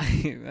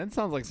 That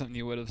sounds like something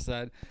you would have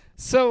said.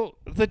 So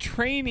the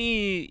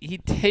trainee, he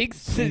takes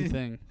Same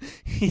thing.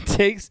 He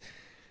takes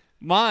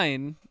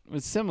mine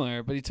was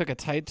similar, but he took a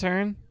tight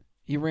turn.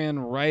 He ran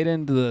right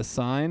into the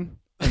sign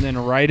and then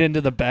right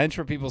into the bench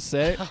where people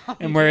sit,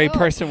 and where a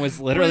person was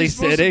literally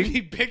sitting. To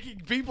be picking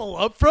people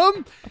up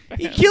from?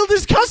 He killed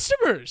his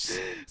customers.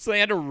 So they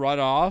had to run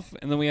off,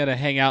 and then we had to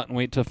hang out and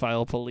wait to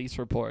file a police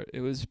report.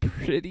 It was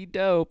pretty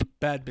dope.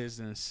 Bad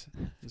business.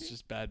 It's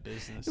just bad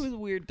business. It was a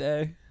weird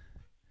day.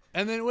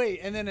 And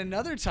then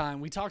another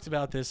time, we talked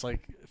about this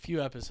like a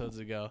few episodes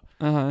ago.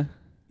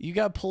 You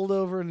got pulled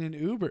over in an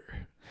Uber.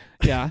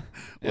 Yeah.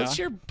 What's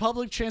your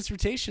public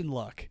transportation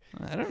luck?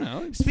 I don't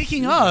know.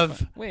 Speaking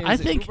of, wait, I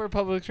is think Uber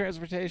public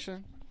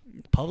transportation?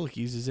 Public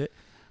uses it.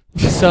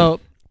 So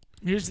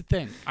here's the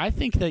thing. I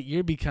think that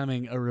you're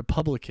becoming a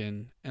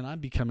Republican and I'm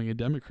becoming a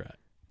Democrat.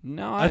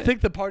 No, I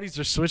think the parties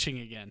are switching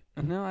again.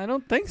 No, I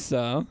don't think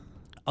so.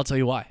 I'll tell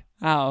you why.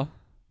 How?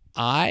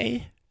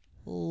 I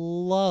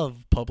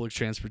love public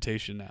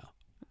transportation now.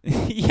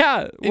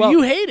 Yeah. And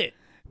you hate it.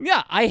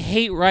 Yeah, I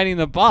hate riding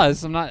the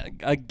bus. I'm not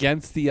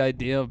against the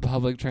idea of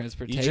public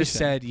transportation. You just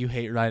said you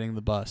hate riding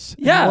the bus.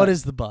 Yeah. And what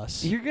is the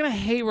bus? You're going to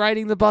hate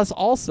riding the bus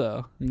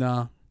also.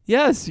 No.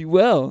 Yes, you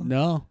will.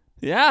 No.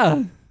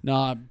 Yeah. No,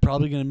 I'm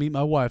probably going to meet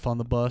my wife on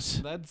the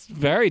bus. That's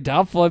very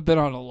doubtful. I've been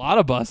on a lot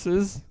of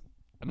buses,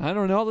 and I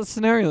don't know the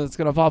scenario that's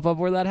going to pop up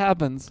where that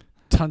happens.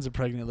 Tons of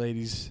pregnant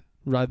ladies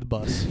ride the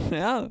bus.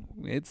 Yeah,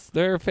 it's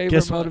their favorite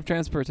Guess mode what? of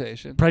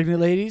transportation. Pregnant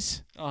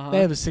ladies, Uh-huh. they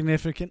have a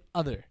significant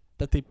other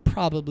that they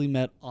probably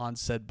met on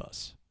said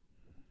bus.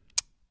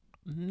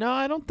 No,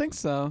 I don't think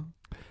so.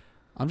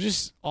 I'm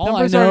just, all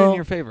Numbers I know, aren't in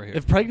your favor here.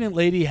 if pregnant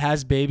lady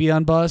has baby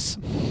on bus,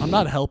 I'm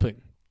not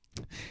helping.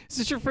 Is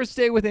this your first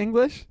day with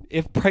English?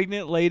 If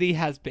pregnant lady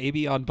has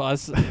baby on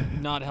bus,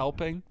 not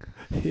helping?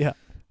 Yeah.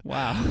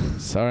 Wow.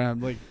 Sorry, I'm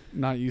like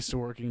not used to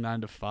working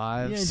 9 to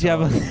 5. Yeah,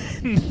 so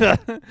do you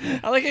have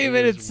I like how you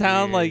made it was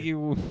sound like weird.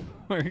 you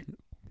were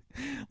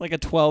like a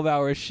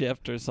 12-hour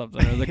shift or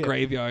something, or the Yeah.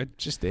 graveyard.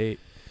 just 8.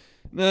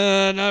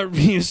 Not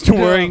used to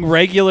working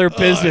regular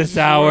business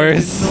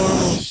hours.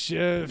 Normal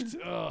shift.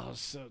 Oh, I'm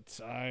so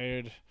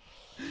tired.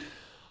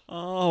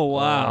 Oh,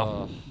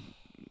 wow.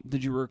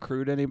 Did you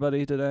recruit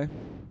anybody today?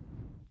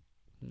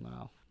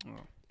 No.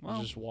 Well,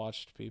 I just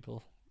watched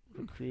people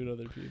recruit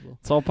other people.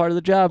 it's all part of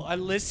the job. I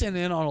listen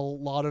in on a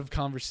lot of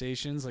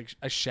conversations. Like,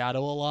 I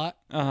shadow a lot.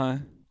 Uh-huh.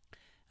 And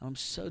I'm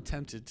so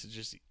tempted to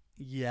just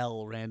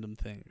yell random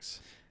things.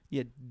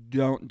 Yeah,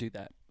 don't do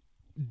that.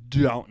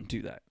 Don't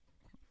do that.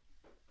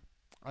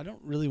 I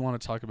don't really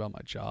want to talk about my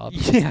job.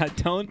 Yeah,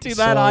 don't do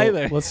that So,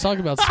 either. Let's talk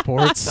about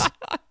sports.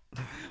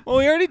 Well,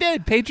 we already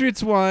did.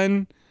 Patriots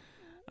won.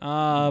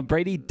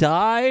 Brady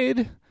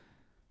died.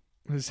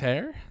 His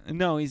hair?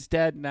 No, he's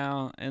dead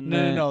now. And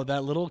No.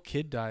 That little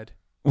kid died.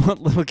 What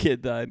little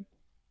kid died?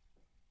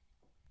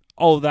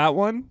 Oh, that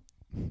one?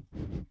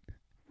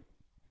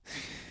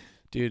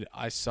 Dude,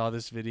 I saw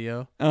this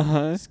video.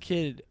 Uh-huh. This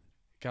kid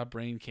got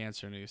brain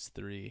cancer when he was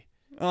 3.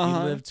 Uh-huh.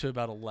 He lived to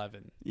about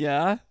 11.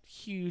 Yeah?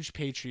 Huge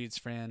Patriots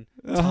fan.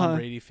 Uh-huh. Tom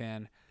Brady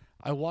fan.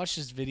 I watched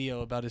this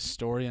video about his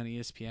story on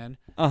ESPN.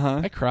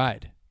 Uh-huh. I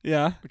cried.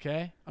 Yeah?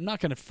 Okay? I'm not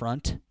going to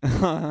front.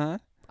 Uh-huh.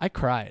 I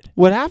cried.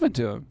 What happened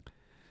to him?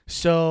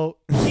 So,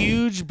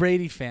 huge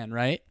Brady fan,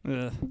 right?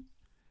 Ugh.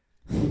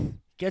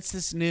 Gets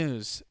this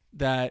news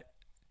that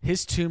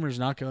his tumor's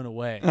not going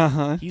away.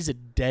 Uh-huh. He's a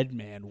dead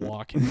man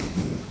walking.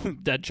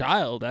 Dead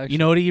child, actually. You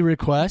know what he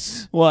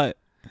requests? what?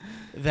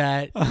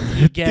 That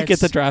he gets to get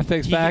the draft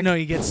picks back? No,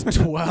 he gets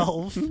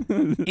 12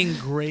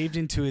 engraved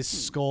into his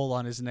skull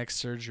on his next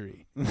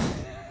surgery.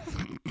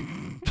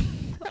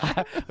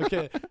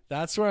 Okay,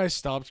 that's where I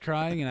stopped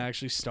crying and I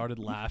actually started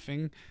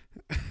laughing.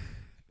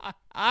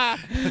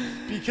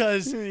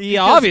 because He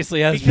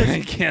obviously has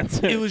brain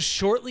cancer. it was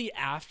shortly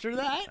after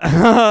that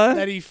Uh-huh.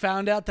 that he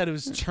found out that it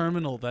was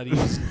terminal, that he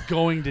was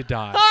going to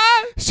die.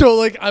 So,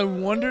 like, I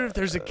wonder if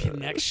there's a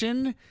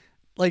connection,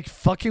 like,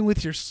 fucking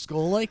with your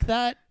skull like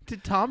that.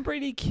 Did Tom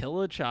Brady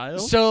kill a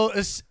child? So,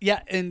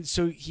 yeah, and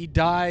so he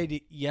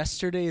died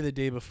yesterday, the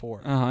day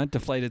before. Uh-huh.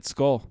 Deflated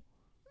skull.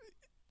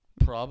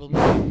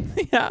 Probably.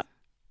 Yeah.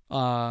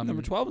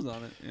 Number 12 is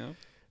on it. Yeah.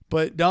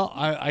 But no,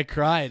 I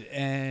cried,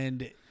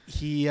 and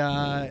he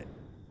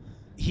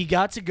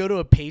got to go to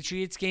a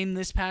Patriots game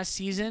this past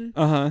season,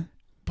 Uh-huh.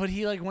 but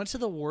he like went to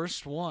the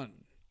worst one.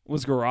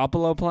 Was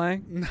Garoppolo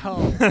playing?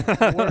 No,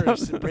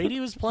 worse. Brady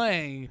was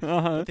playing.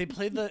 Uh-huh. But they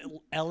played the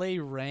L.A.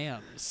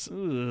 Rams.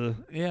 Ugh.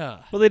 Yeah.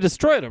 Well, they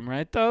destroyed him,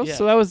 right? Though, Yeah.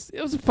 so it was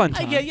a fun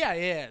time.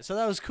 Yeah. So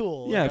that was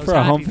cool. Yeah, I was for a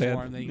happy home for fan.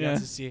 him that he Yeah. got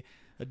to see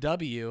a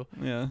W.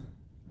 Yeah.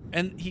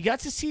 And he got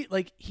to see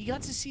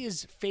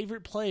his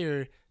favorite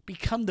player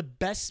become the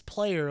best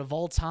player of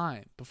all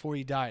time before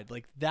he died.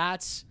 Like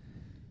that's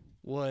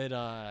what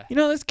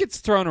This gets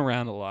thrown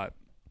around a lot.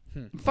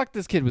 Fuck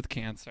this kid with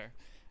cancer.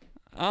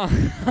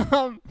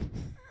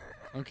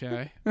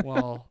 Okay.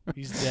 Well,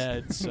 he's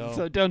dead,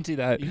 so don't do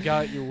that. you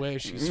got your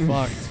wish. He's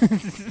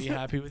fucked. Be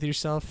happy with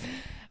yourself.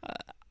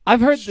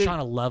 I've heard Just trying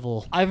to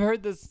level. I've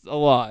heard this a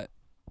lot.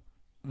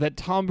 That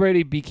Tom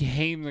Brady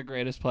became the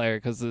greatest player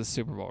because of the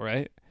Super Bowl,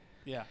 right?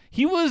 Yeah.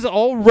 He was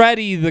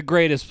already the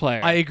greatest player.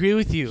 I agree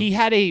with you. He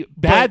had a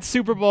bad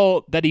Super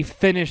Bowl that he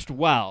finished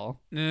well.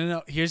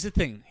 No. Here's the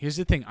thing.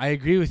 I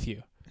agree with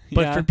you.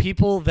 But for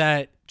people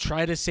that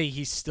try to say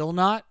he's still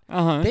not,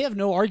 they have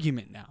no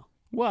argument now.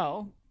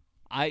 Well,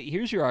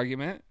 here's your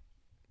argument.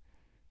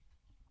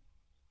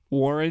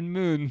 Warren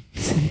Moon.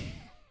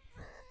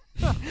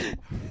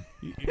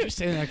 You're just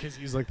saying that because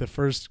he's like the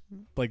first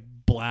like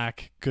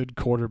black good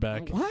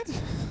quarterback.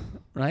 What?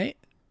 Right?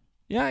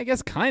 Yeah, I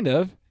guess kind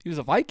of. He was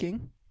a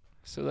Viking.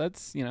 So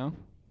that's,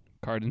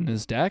 card in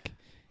his deck.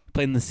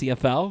 Played in the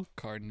CFL,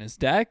 card in his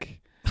deck.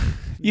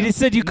 You just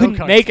said you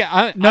couldn't make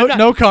it.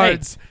 No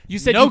cards. Hey, you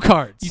said no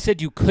cards. You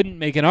said you couldn't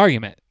make an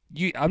argument.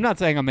 I'm not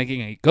saying I'm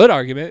making a good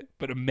argument,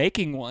 but I'm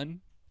making one.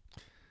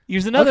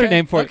 Here's another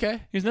name for it.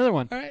 Okay. Here's another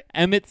one. All right.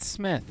 Emmitt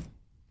Smith.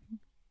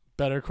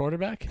 Better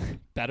quarterback?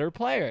 Better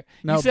player.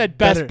 No, you said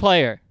best better.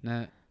 player.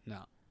 No.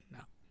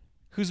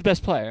 Who's the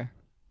best player?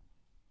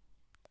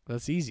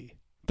 That's easy.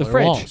 The Blair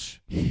Fridge. Walsh.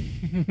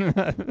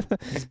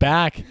 He's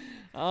back.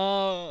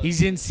 Oh.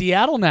 He's in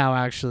Seattle now,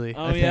 actually.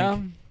 Oh, I think. yeah?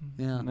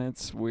 Yeah.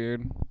 That's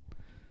weird.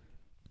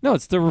 No,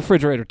 it's the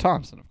Refrigerator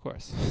Thompson, of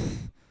course.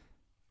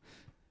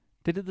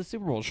 They did the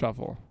Super Bowl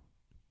shuffle.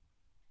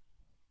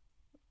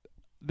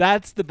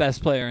 That's the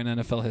best player in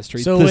NFL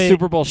history. So the wait,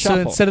 Super Bowl shuffle.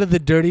 So instead of the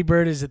dirty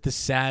bird, is it the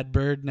sad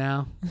bird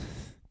now?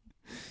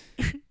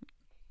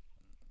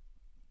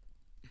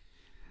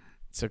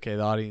 It's okay.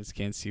 The audience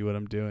can't see what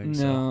I'm doing.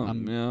 So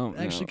I'm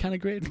actually kind of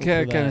grateful.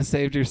 Okay, kind of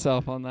saved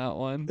yourself on that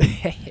one.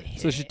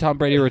 So should Tom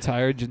Brady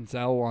retire?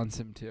 Giselle wants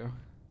him to.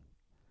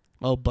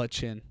 Oh, butt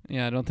chin.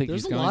 Yeah, I don't think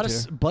There's he's going to.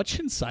 There's a lot of butt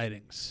chin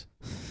sightings.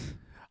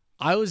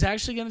 I was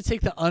actually going to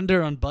take the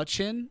under on butt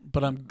chin,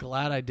 but I'm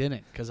glad I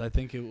didn't because I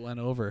think it went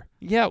over.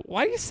 Yeah,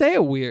 why do you say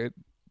it weird?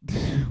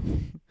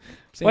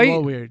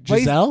 What weird?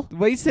 Giselle?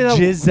 Why you say that?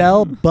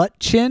 Giselle butt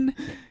chin?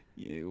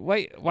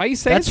 Why you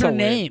say that's it so her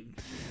name?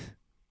 Weird?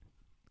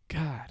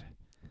 God.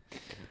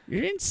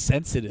 You're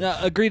insensitive. No,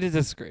 agree to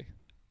disagree.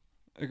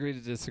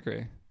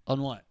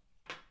 On what?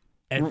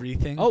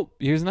 Everything? Oh,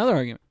 here's another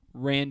argument.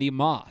 Randy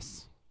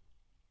Moss.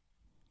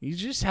 You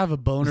just have a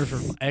boner for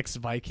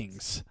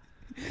ex-Vikings.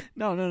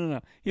 No.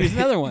 Here's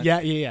another one.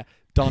 Yeah.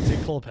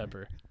 Dante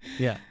Culpepper.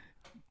 Yeah.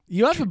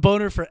 You have a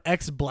boner for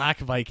ex-Black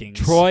Vikings.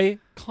 Troy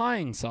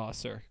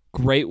Kleinsasser.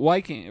 Great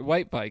white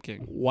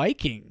Viking. White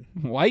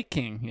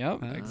King.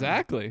 Yep,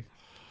 exactly.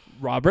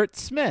 Robert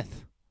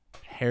Smith.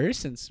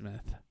 Harrison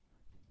Smith.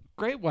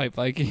 Great white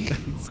Viking.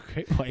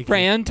 Great Viking.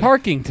 Fran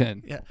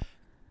Tarkington. Yeah.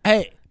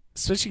 Hey,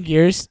 switching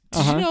gears.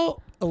 Did you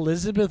know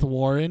Elizabeth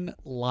Warren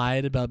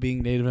lied about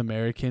being Native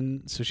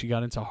American so she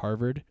got into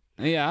Harvard?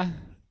 Yeah.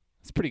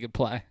 It's a pretty good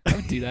play. I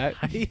would do that.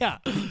 Yeah.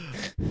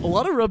 A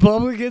lot of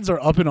Republicans are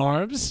up in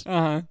arms.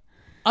 Uh-huh.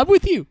 I'm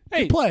with you.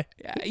 Hey, good play.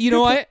 You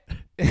know what?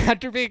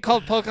 After being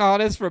called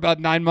Pocahontas for about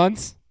 9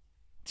 months,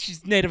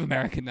 she's Native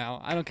American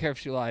now. I don't care if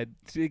she lied.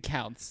 It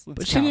counts.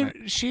 But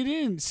she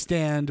didn't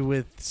stand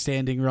with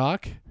Standing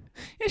Rock.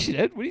 Yeah, she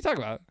did. What are you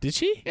talking about? Did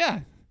she? Yeah.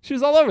 She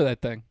was all over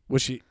that thing.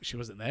 Was she? She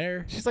wasn't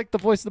there. She's like the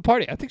voice of the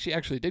party. I think she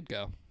actually did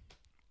go.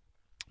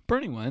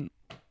 Bernie went.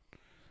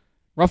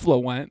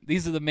 Ruffalo went.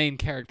 These are the main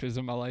characters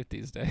in my life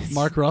these days.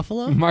 Mark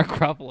Ruffalo? Mark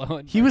Ruffalo.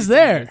 And he was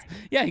there. Sanders.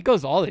 Yeah, he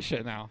goes all this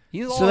shit now.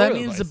 He's all so that over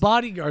means the the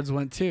bodyguards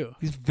went too.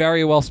 He's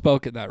very well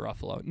spoken, that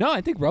Ruffalo. No, I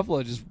think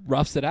Ruffalo just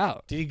roughs it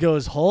out. Did he go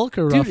as Hulk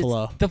or Dude,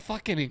 Ruffalo? It's the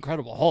fucking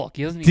Incredible Hulk.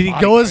 He doesn't need Did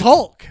he go as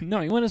Hulk? No,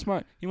 he went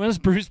as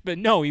Bruce, but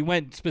no, he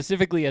went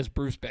specifically as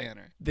Bruce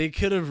Banner. They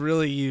could have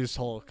really used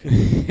Hulk.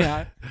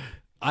 Yeah.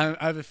 I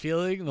have a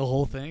feeling the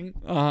whole thing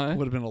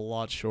would have been a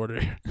lot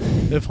shorter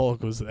if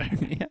Hulk was there.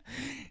 Yeah.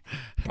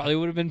 Probably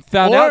would have been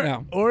found out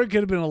now. Or it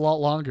could have been a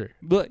lot longer.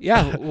 But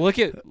yeah, look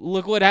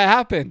what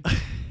happened.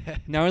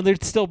 Now they're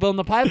still building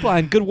the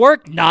pipeline. Good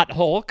work, not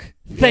Hulk.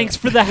 Thanks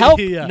for the help,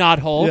 not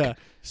Hulk. Yeah.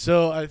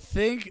 So I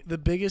think the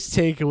biggest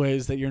takeaway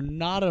is that you're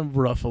not a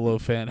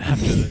Ruffalo fan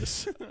after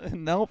this.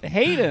 Nope,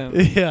 hate him.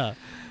 Yeah.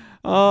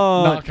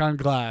 Oh, Knock on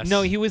glass.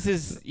 No, he was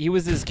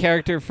his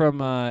character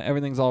from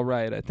Everything's All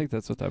Right. I think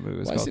that's what that movie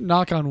was Why called. is it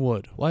knock on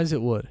wood? Why is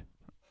it wood?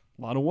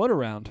 A lot of wood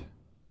around.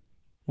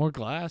 More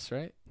glass,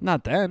 right?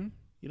 Not then.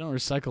 You don't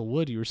recycle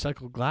wood, you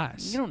recycle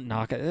glass. You don't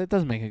knock it. It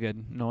doesn't make a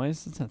good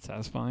noise. It's not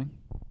satisfying.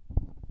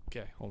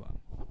 Okay, hold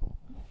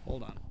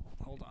on.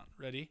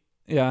 Ready?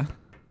 Yeah.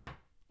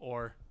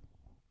 Or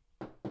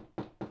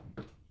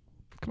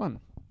come on.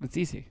 It's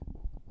easy.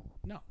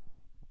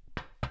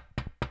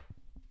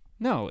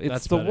 No, it's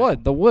that's the better.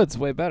 wood. The wood's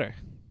way better.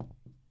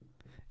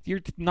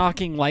 You're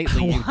knocking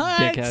lightly, you What?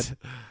 dickhead.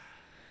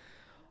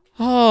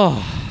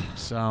 Oh.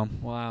 So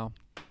Wow.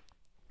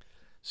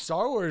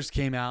 Star Wars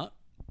came out.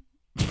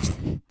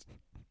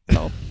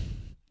 Oh.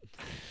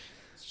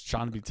 Just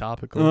trying to be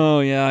topical. Oh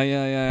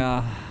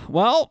yeah.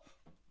 Well,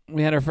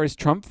 we had our first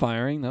Trump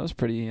firing. That was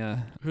pretty.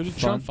 Who did fun.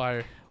 Trump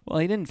fire? Well,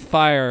 he didn't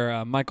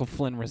fire. Michael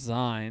Flynn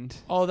resigned.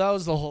 Oh, that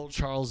was the whole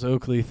Charles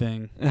Oakley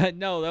thing.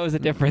 No, that was a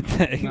different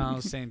thing. No,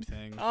 same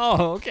thing.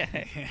 Oh,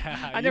 okay.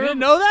 Yeah, I you never didn't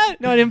know that?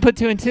 No, I didn't put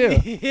two and two.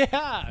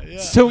 Yeah.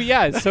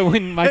 So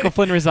when Michael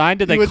Flynn resigned,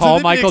 did He they went to call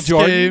the Michael Knicks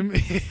Jordan?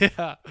 game.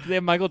 Yeah. Did they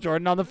have Michael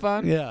Jordan on the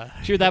phone? Yeah.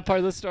 Did you hear that part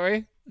of the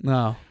story?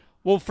 No.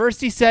 Well, first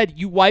he said,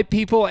 "You white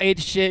people ate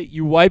shit.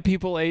 You white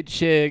people ate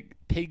shit.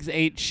 Pigs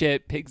ate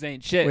shit. Pigs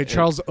ain't shit." Wait,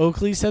 Charles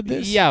Oakley said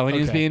this? Yeah, when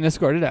he was Okay. being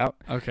escorted out.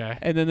 Okay.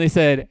 And then they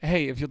said,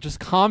 "Hey, if you'll just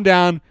calm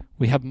down,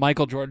 we have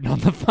Michael Jordan on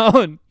the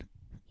phone."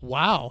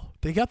 Wow.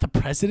 They got the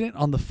president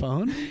on the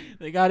phone?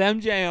 They got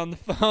MJ on the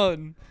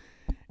phone.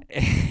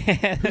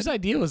 And Whose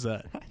idea was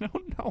that? I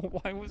don't know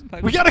why was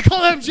Michael. We got to call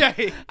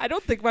MJ. I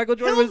don't think Michael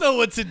Jordan He'll was. know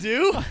what to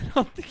do. I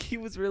don't think he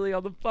was really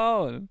on the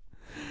phone.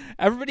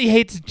 Everybody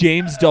hates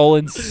James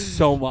Dolan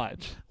so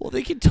much. Well,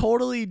 they could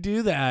totally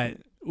do that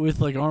with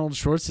like Arnold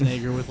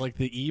Schwarzenegger with like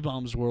the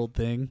E-Bombs World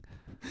thing.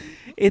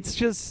 It's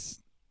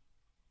just,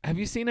 have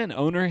you seen an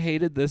owner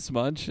hated this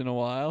much in a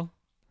while?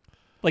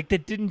 Like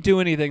that didn't do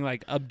anything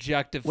like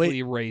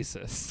objectively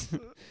racist.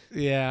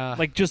 Yeah.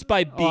 Like just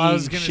by being I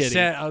was gonna shitty.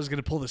 say I was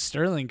gonna pull the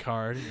Sterling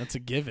card. That's a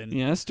given.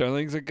 Yeah,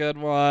 Sterling's a good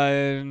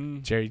one.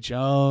 Jerry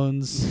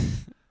Jones.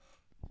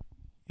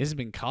 He hasn't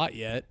been caught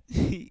yet.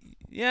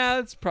 Yeah,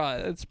 it's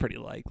pretty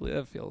likely.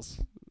 That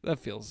feels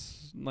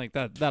like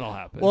that'll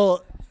happen.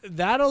 Well,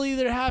 that'll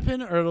either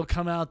happen or it'll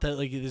come out that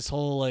like this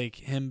whole like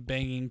him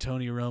banging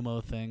Tony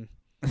Romo thing.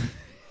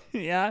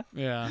 yeah,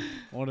 Yeah,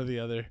 one or the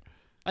other.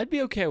 I'd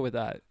be okay with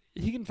that.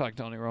 He can fuck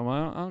Tony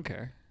Romo. I don't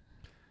care.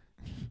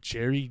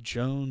 Jerry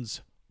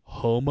Jones,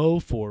 homo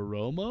for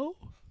Romo?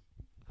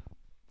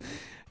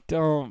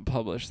 Don't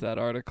publish that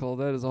article.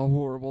 That is a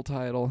horrible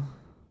title.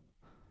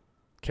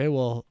 Okay,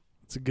 well,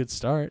 it's a good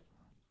start.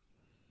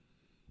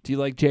 Do you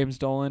like James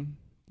Dolan?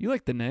 You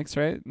like the Knicks,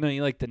 right? No,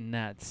 you like the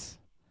Nets.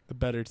 The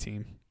better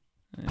team.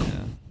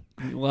 Yeah.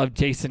 You love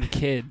Jason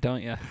Kidd,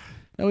 don't you?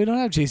 No, we don't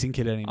have Jason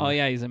Kidd anymore. Oh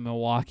yeah, he's in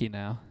Milwaukee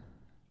now.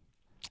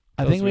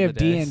 I Those think we were have the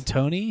days.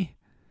 D'Antoni.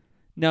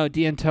 No,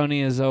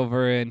 D'Antoni is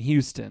over in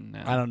Houston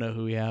now. I don't know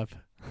who we have.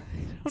 I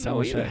That's don't how know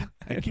much either.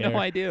 I have care. no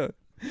idea.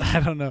 I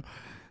don't know.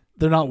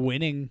 They're not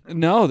winning.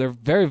 No, they're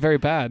very, very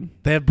bad.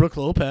 They have Brooke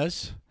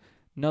Lopez.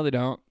 No, they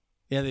don't.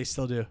 Yeah, they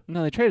still do.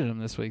 No, they traded him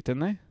this week,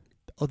 didn't they?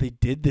 Oh, they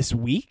did this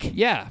week?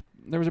 Yeah,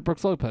 there was a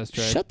Brooks Lopez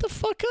trade. Shut the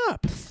fuck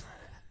up.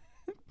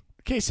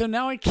 Okay, so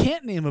now I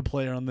can't name a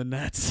player on the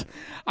Nets.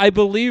 I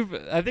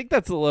think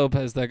that's the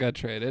Lopez that got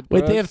traded.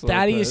 Wait, they have Brooks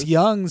Thaddeus Lopez.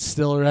 Young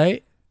still,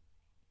 right?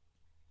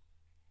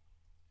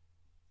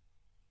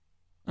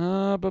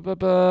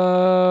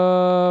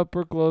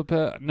 Brooke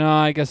Lopez. No,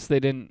 I guess they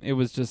didn't. It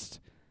was just.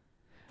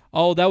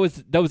 Oh, that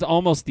was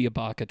almost the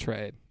Ibaka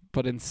trade,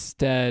 but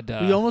instead,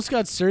 We almost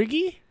got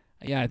Sergey?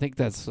 yeah, I think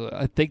that's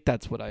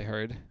what I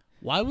heard.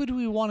 Why would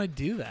we want to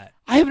do that?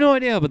 I have no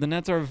idea, but the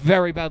Nets are a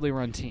very badly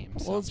run team.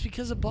 So. Well, it's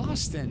because of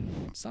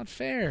Boston. It's not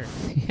fair.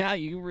 yeah,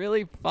 you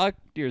really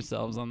fucked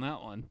yourselves on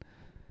that one.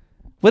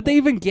 What'd they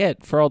even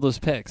get for all those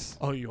picks?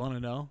 Oh, you want to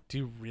know? Do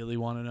you really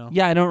want to know?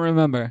 Yeah, I don't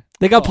remember.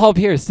 They got Oh. Paul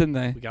Pierce, didn't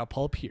they? We got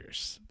Paul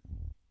Pierce.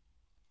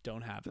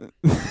 Don't have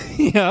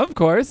it. yeah, of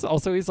course.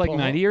 Also, he's like Well,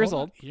 90 years hold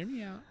old. on. Hear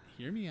me out.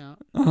 Hear me out.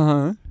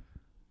 Uh-huh.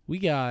 We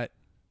got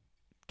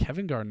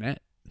Kevin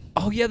Garnett.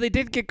 Oh, yeah, they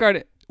did get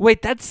Garnett.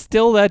 Wait, that's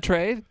still that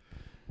trade?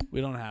 We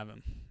don't have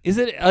him. Is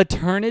it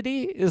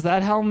eternity? Is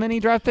that how many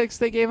draft picks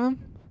they gave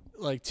him?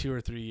 Like 2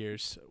 or 3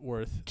 years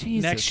worth.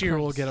 Jesus Next year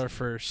we'll Christ. get our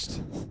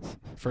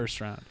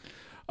first round.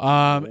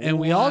 And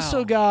we also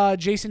Wow. got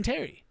Jason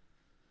Terry.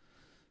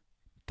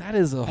 That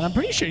is a. And I'm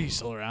pretty sure he's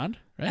still around,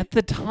 right? At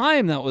the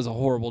time, that was a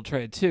horrible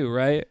trade too,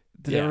 right?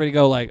 Did Yeah. everybody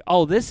go like,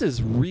 "Oh, this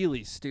is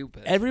really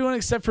stupid"? Everyone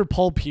except for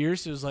Paul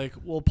Pierce was like,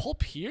 well, Paul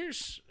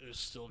Pierce is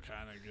still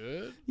kind of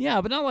good. yeah,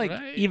 but not like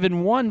Right.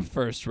 even one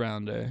first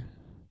rounder.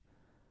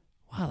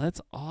 Wow,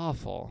 that's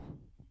awful.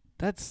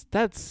 That's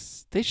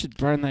they should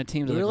burn that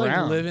team to We the were like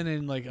ground. living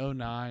in like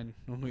 2009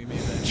 when we made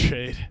that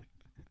trade.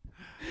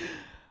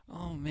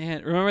 Oh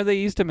man, remember they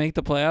used to make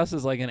the playoffs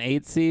as like an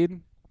 8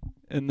 seed,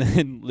 and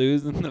then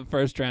lose in the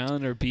first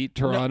round or beat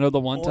Toronto the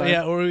one time.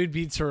 Yeah, or we'd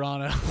beat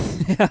Toronto.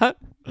 Yeah.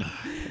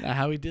 Not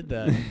how we did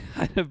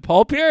that.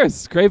 Paul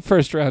Pierce, great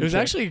first round. It was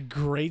pick. actually a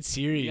great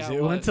series. Yeah, it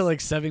it went to was.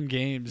 like 7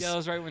 games. Yeah, that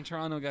was right when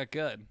Toronto got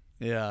good.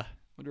 Yeah.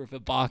 Wonder if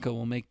Ibaka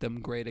will make them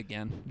great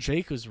again.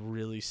 Drake was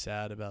really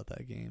sad about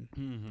that game.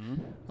 Mm-hmm.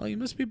 Oh, you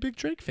must be a big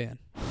Drake fan.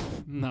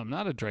 No, I'm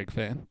not a Drake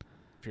fan.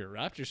 If you're a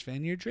Raptors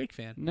fan, you're a Drake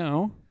fan.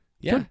 No.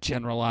 Yeah. Don't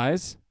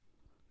generalize.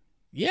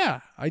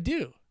 Yeah, I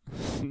do.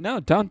 No,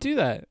 don't do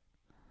that.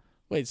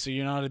 Wait, so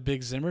you're not a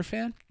big Zimmer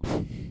fan?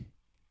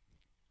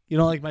 You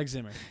don't like Mike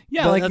Zimmer?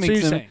 Yeah, But I like that's Mike what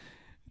you're Zimmer. saying.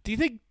 Do you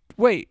think?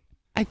 Wait,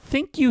 I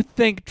think you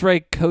think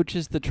Drake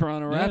coaches the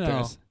Toronto No,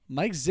 Raptors.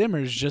 Mike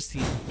Zimmer's just the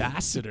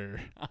ambassador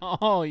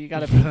Oh, you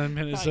got for the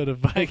Minnesota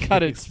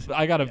Vikings.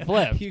 I got it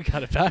flipped. You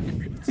got it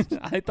backwards.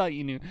 I thought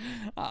you knew.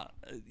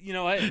 You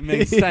know what? It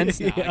makes sense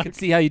now. Yeah. I can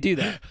see how you do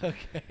that.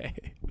 Okay.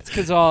 It's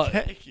because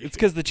Thank you. it's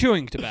because the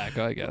chewing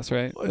tobacco, I guess,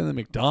 right? And the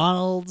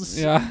McDonald's.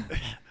 Yeah.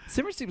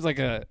 Zimmer seems like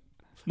a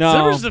no.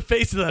 Zimmer's the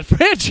face of that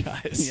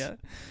franchise. Yeah.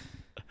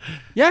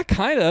 Yeah,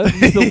 kind of.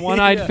 He's the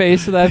one-eyed Yeah.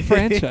 face of that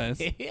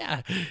franchise.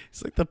 Yeah.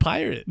 He's like the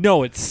pirate.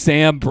 No, it's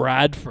Sam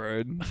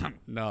Bradford.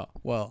 No.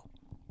 Well,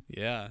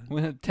 yeah.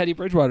 Well, Teddy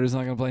Bridgewater's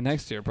not going to play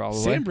next year, probably.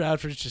 Sam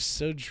Bradford's just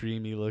so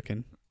dreamy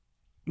looking.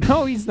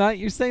 No, he's not.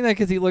 You're saying that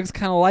because he looks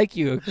kind of like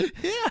you,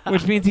 Yeah.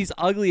 which means he's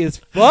ugly as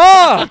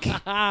fuck.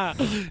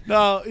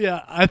 No,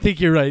 yeah, I think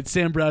you're right.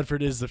 Sam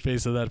Bradford is the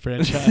face of that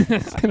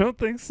franchise. I don't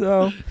think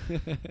so.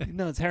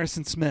 No, it's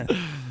Harrison Smith.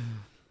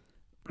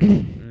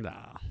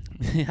 Nah.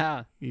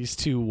 Yeah. He's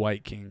too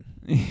White King.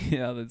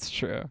 Yeah, that's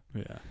true.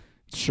 Yeah.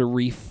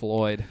 Sharif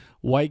Floyd.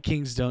 White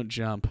Kings don't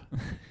jump.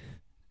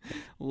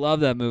 Love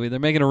that movie. They're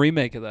making a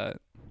remake of that.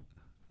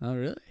 Oh,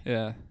 really?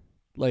 Yeah.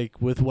 Like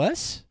with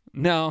Wes?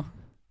 No.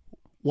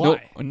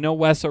 Why? No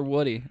Wes or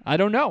Woody. I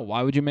don't know.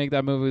 Why would you make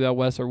that movie without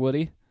Wes or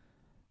Woody?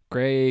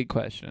 Great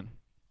question.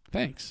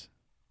 Thanks.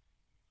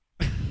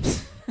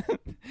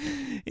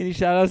 Any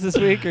shout outs this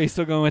week? Or are you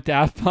still going with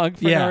Daft Punk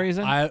for no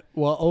reason?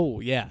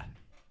 Yeah.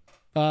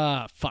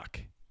 Fuck.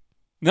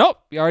 Nope.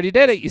 You already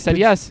did it. You said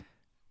yes.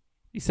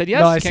 You said yes.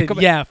 No, I Can't said go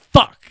back. yeah,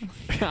 fuck.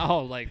 Oh,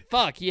 like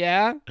fuck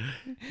yeah.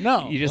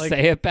 No. You just like,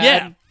 say it bad.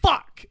 Yeah,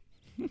 fuck.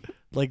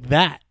 Like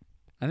that.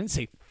 I didn't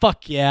say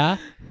fuck yeah.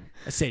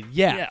 I said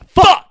yeah,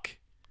 fuck.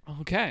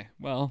 Okay.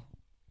 Well,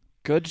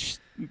 good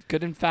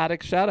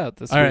emphatic shout out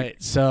this All week.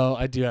 right, so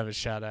I do have a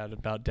shout out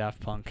about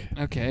Daft Punk.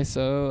 Okay,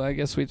 so I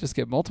guess we just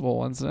get multiple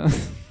ones now.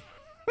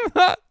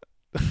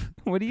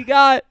 What do you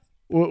got?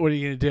 What are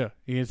you going to do?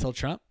 You going to tell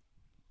Trump?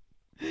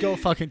 Go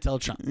fucking tell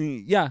Trump.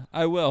 Yeah,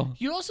 I will.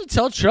 You also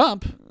tell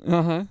Trump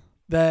Uh-huh.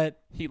 that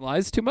He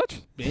lies too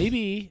much?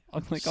 maybe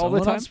Like all the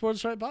someone time? on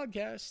Sports Right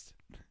Podcast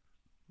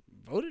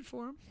voted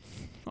for him.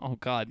 Oh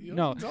God, You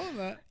no. don't tell him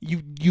that.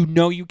 You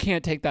know you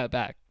can't take that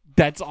back.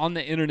 That's on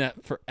the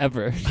internet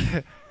forever.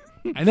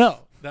 I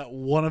know that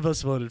one of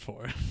us voted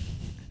for him.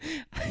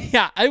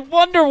 Yeah, I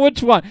wonder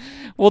which one.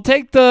 We'll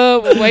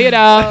weigh it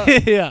out.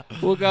 Yeah.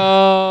 We'll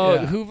go.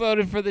 Yeah. Who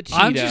voted for the Cheeto?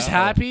 I'm just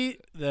happy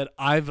that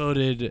I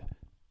voted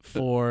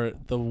for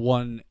the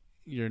one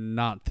you're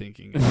not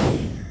thinking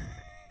of.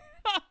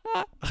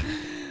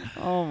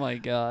 Oh my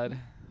God,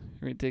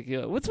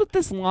 ridiculous! What's with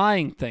this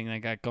lying thing that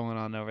got going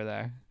on over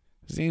there?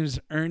 His name's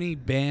Ernie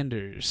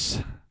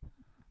Banders.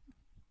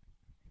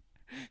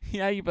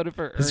 Yeah, you voted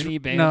for His- Ernie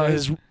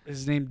Banders. No,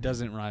 his name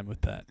doesn't rhyme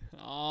with that.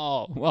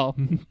 Oh well.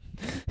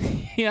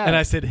 Yeah. And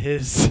I said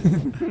his.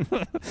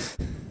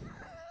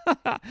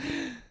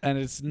 And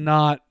it's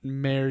not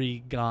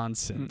Mary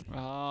Gonson.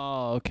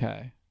 Oh,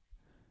 okay.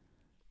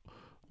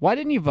 Why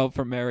didn't you vote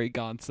for Mary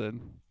Gonson?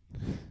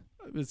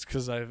 It's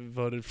because I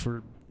voted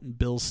for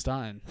Bill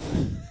Stein.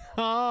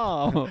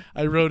 Oh,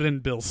 I wrote in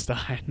Bill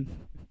Stein.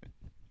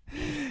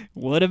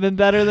 would have been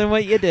better than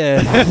what you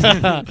did.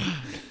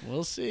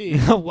 We'll see.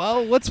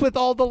 Well, what's with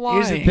all the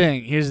lying?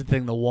 Here's the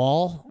thing. The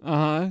wall.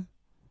 Uh-huh.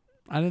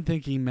 I didn't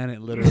think he meant it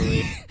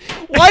literally.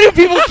 Why do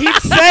people keep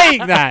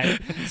saying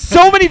that?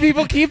 So many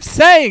people keep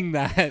saying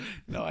that.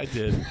 No, I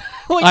did.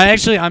 Like,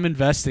 I'm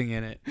investing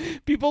in it.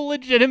 people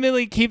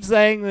legitimately keep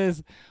saying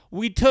this.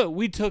 We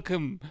took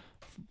him.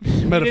 We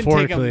didn't take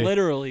Metaphorically. him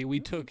literally. We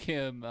took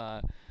him.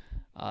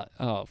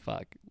 Oh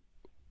fuck.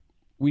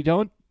 We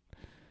don't.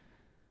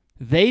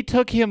 They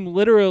took him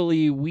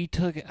literally. We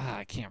took.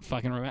 I can't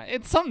fucking remember.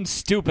 It's something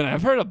stupid.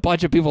 I've heard a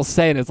bunch of people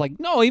saying it's like,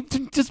 no, he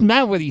just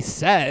meant what he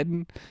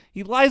said.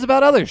 He lies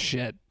about other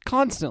shit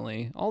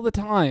constantly, all the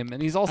time,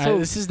 and he's also.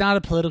 This is not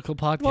a political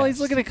podcast. Well,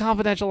 he's looking at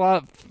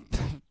confidential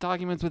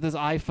documents with his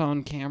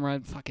iPhone camera.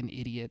 Fucking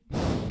idiot.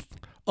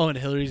 Oh, and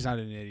Hillary's not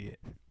an idiot.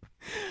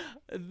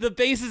 The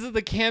basis of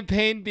the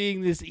campaign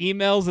being this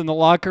emails in the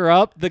locker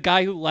up. The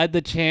guy who led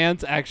the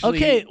chants actually.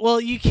 Okay,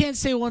 well, you can't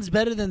say one's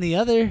better than the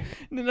other.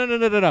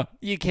 No.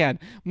 You can.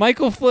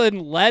 Michael Flynn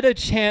led a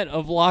chant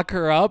of lock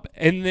her up,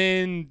 and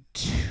then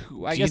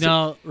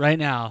Right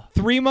now,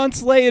 3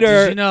 months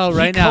later, he now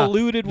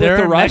colluded there with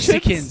the are Russians.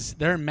 Mexicans.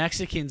 There are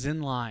Mexicans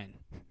in line,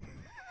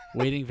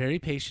 waiting very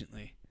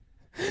patiently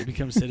to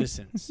become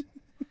citizens,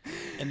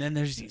 and then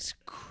there's these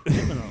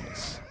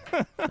criminals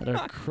that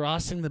are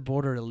crossing the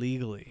border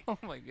illegally. Oh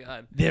my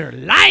God. They're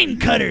line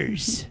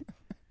cutters.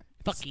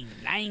 Fucking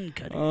line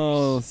cutters.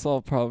 Oh,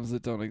 solve problems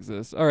that don't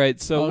exist. All right.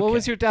 So what Okay.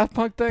 was your Daft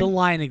Punk thing? The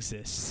line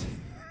exists.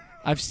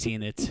 I've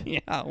seen it.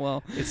 Yeah.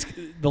 Well. It's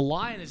the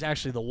line is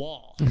actually the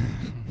wall.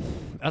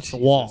 That's the Jesus.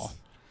 wall.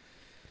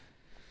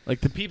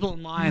 Like the people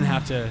in line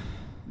have to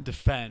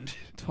defend.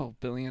 $12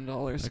 billion.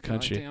 The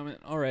country. God damn it.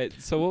 All right.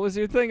 So what was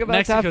your thing about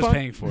Mexico's Daft Punk?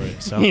 paying for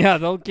it. So Yeah,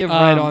 they'll get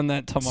right on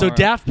that tomorrow. So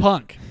Daft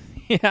Punk.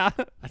 Yeah.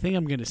 I think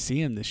I'm gonna see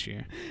him this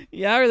year.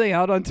 Yeah. Are they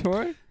out on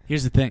tour?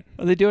 Here's the thing.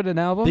 Are they doing an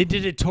album? They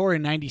did a tour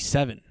in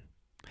 '97.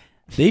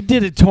 They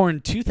did a tour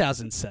in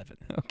 2007.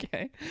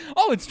 Okay.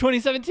 Oh, it's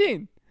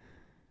 2017.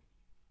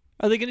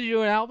 Are they going to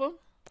do an album?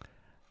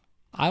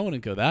 I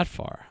wouldn't go that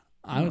far.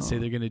 I would say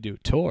they're going to do a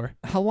tour.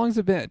 How long's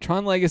it been?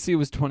 Tron Legacy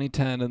was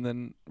 2010, and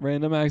then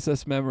Random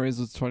Access Memories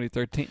was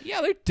 2013.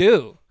 Yeah, they're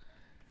due.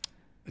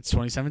 It's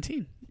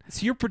 2017.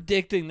 So you're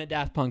predicting the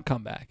Daft Punk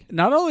comeback.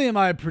 Not only am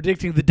I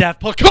predicting the Daft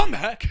Punk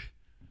comeback,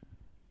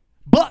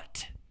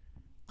 but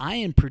I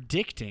am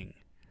predicting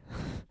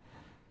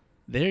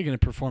they're going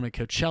to perform at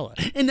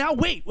Coachella. And now,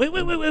 wait.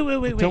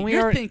 Don't we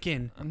You're already-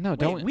 thinking, No, wait,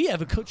 don't we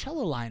have a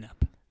Coachella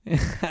lineup.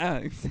 Yeah,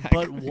 exactly.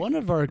 But one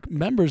of our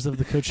members of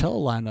the Coachella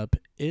lineup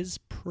is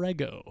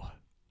Prego,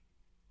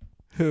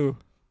 Who?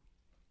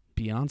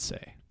 Beyonce.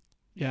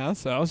 Yeah,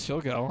 so she'll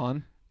go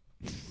on.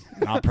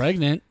 Not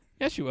pregnant.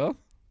 Yes, you will.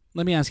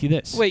 Let me ask you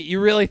this. Wait, you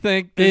really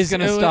think this is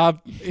going to stop?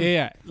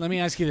 Yeah, let me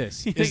ask you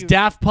this. You Is think-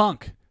 Daft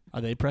Punk,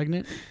 are they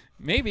pregnant?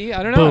 Maybe.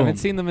 I don't know. I haven't Boom.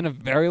 seen them in a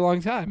very long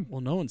time.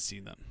 Well, no one's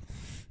seen them.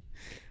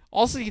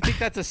 Also, you think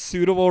that's a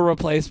suitable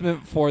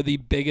replacement for the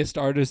biggest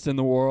artist in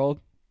the world?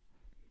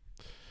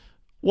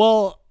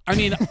 Well, I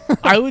mean,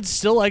 I would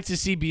still like to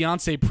see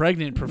Beyonce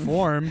pregnant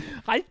perform.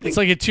 I think, It's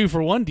like a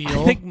 2-for-1 deal.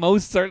 I think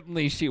most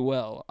certainly she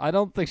will. I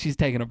don't think she's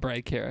taking a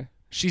break here.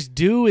 She's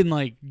due in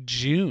like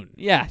June.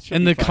 Yeah, she'll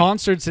And be the fine.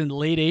 concert's in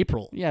late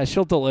April. Yeah,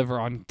 she'll deliver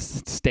on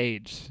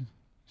stage.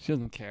 She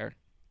doesn't care.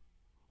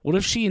 What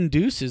if she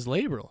induces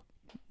labor?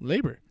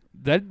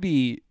 That'd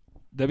be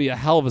a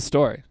hell of a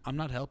story. I'm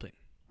not helping.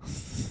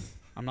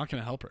 I'm not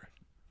going to help her.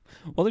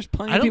 Well, there's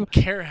plenty I of people.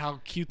 don't care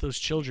how cute those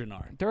children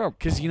are. There are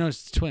Because,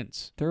 it's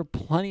twins. there are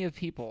plenty of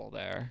people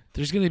there.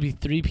 There's going to be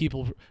 3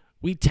 people.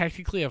 We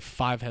technically have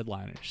 5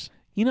 headliners.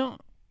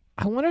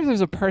 I wonder if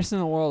there's a person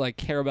in the world I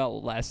care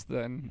about less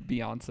than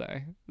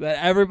Beyonce. That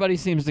everybody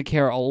seems to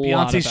care a lot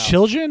about. Beyonce's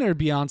children or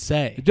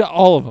Beyonce?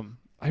 All of them.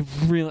 I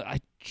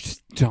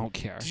just don't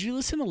care. Did you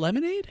listen to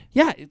Lemonade?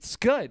 Yeah, it's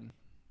good.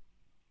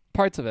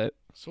 Parts of it.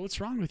 So what's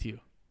wrong with you?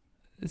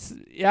 So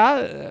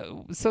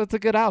it's a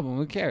good album.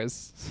 Who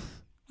cares?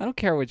 I don't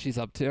care what she's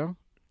up to.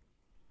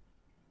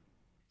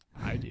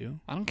 I do.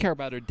 I don't care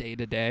about her day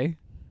to day.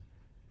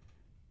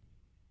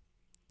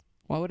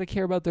 Why would I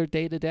care about their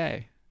day to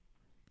day?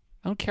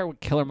 I don't care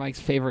what Killer Mike's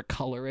favorite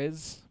color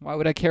is. Why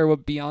would I care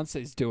what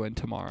Beyonce's doing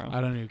tomorrow?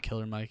 I don't know who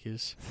Killer Mike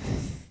is.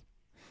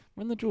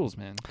 Run the jewels,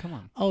 man. Come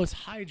on. Oh, it's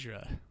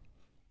Hydra.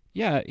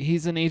 Yeah,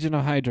 he's an agent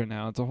of Hydra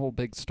now. It's a whole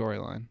big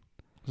storyline.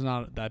 It's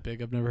not that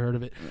big. I've never heard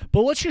of it.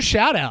 But what's your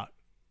shout out?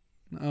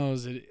 Oh,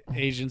 is it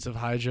Agents of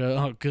Hydra?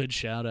 Oh, good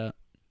shout out.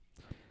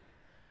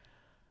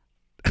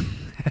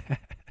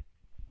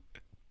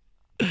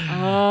 You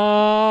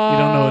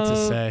don't know what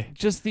to say.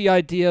 Just the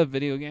idea of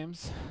video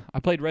games. I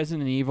played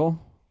Resident Evil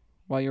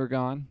while you were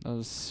gone. That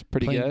was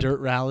pretty Playing good. Dirt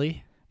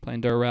Rally.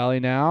 Playing Dirt Rally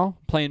now.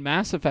 Playing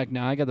Mass Effect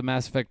now. I got the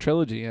Mass Effect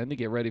trilogy in to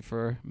get ready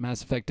for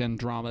Mass Effect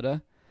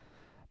Andromeda.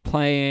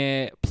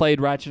 Played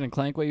Ratchet and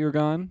Clank while you were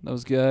gone. That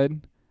was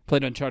good.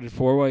 Played Uncharted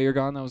 4 while you were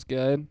gone. That was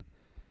good.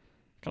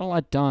 Got a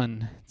lot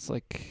done. It's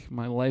like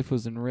my life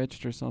was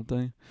enriched or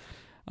something.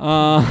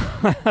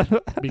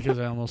 Because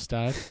I almost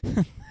died.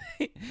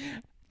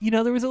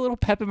 There was a little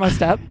pep in my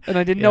step, and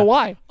I didn't know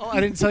why. Oh,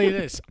 I didn't tell you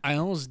this. I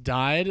almost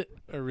died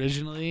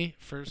originally.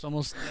 First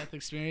almost death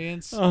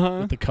experience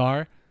Uh-huh. with the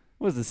car.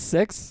 What was it,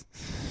 6?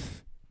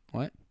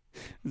 What?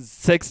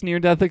 6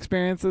 near-death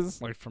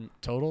experiences? Like from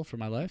total for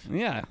my life?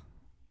 Yeah.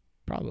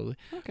 Probably.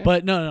 Okay.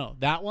 But no.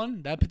 That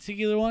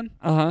particular one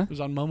Uh-huh. was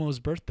on Momo's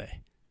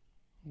birthday.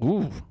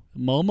 Ooh.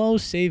 Momo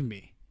saved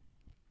me.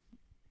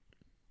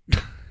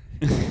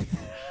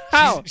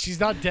 How? She's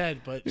not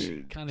dead, but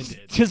she kind of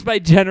did. Just by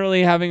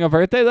generally having a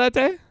birthday that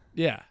day?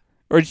 Yeah.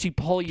 Or did she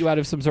pull you out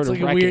of some sort It's of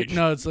like a wreckage? weird.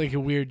 No, it's like a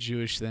weird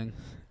Jewish thing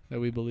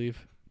that we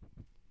believe.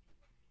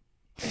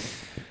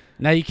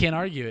 Now you can't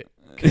argue it.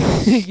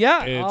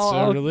 Yeah. It's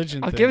a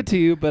religion. I'll give it to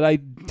you, but I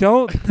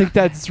don't think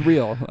that's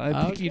real. I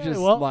think you Okay, just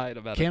well, lied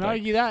about it. Can't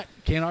argue that.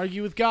 Can't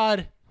argue with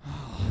God.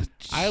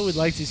 I would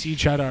like to see you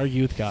try to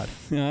argue with God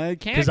I can't.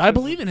 because I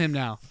believe in him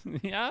now.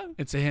 Yeah.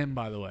 It's a him,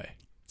 by the way.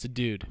 It's a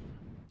dude.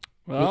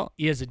 Well,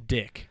 He has a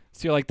dick.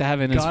 so you're like the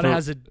heaven is God for...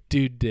 has a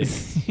dude dick.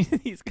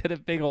 He's got a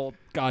big old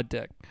God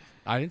dick.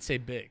 I didn't say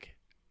big.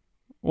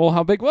 Well,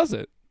 how big was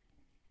it?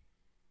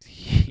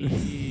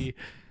 He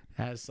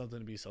has something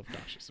to be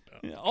self-conscious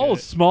about. Oh,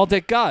 small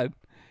dick God.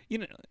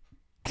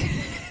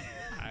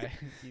 I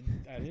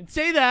didn't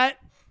say that.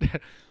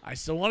 I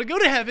still want to go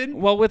to heaven.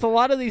 Well, with a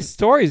lot of these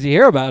stories you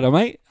hear about him,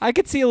 I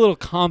could see a little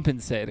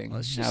compensating.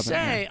 Let's just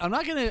happening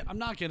say I'm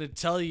not gonna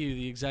tell you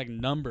the exact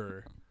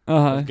number there.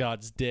 Uh-huh. of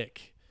God's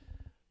dick,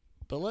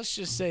 but let's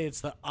just say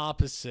it's the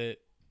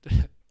opposite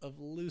of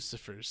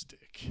Lucifer's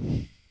dick.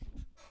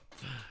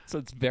 So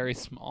it's very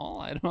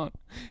small.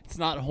 It's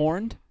not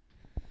horned.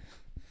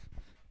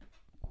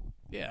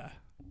 Yeah,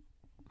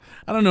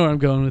 I don't know where I'm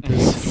going with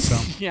this. So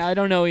Yeah, I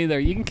don't know either.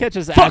 You can catch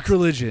us fuck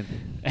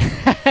religion.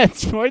 at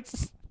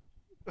sports.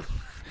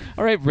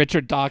 All right,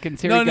 Richard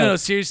Dawkins. Here we go. No.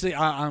 Seriously,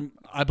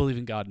 I believe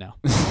in God now.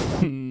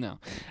 No.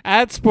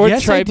 At Sports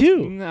Yes, Tribe. I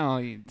do. No,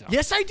 you don't.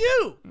 Yes, I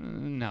do.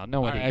 No, All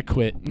nobody. right, I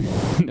quit.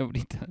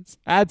 Nobody does.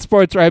 At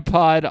Sports Right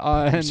Pod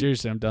on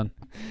Seriously, I'm done.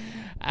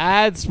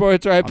 At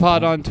SportsRightPod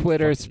I'm on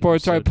Twitter, fucking so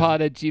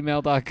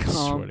sportsrightpod@gmail.com.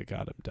 Swear to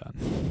God, I'm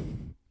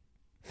done.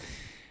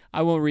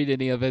 I won't read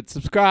any of it.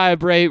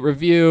 Subscribe, rate,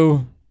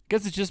 review.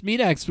 Guess it's just me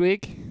next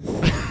week.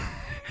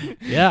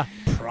 Yeah,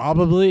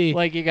 probably.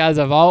 Like you guys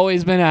have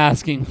always been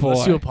asking for.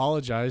 Unless you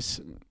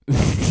apologize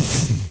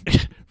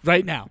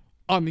right now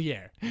on the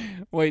air.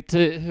 Wait,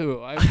 to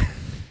who?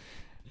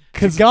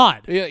 Because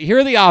God. Yeah, here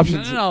are the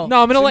options. No, I'm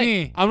gonna to lay.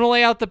 me. I'm gonna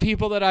lay out the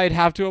people that I'd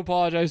have to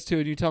apologize to,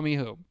 and you tell me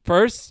who.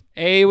 First,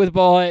 A with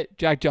bullet,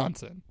 Jack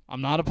Johnson.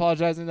 I'm not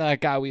apologizing to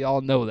that guy. We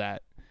all know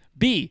that.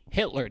 B,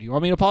 Hitler. Do you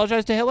want me to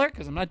apologize to Hitler?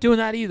 Because I'm not doing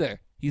that either.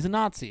 He's a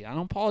Nazi. I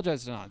don't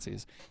apologize to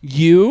Nazis.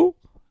 You?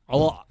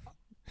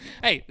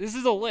 Hey, this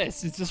is a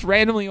list. It's just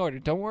randomly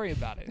ordered. Don't worry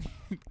about it.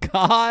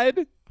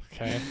 God.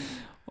 Okay.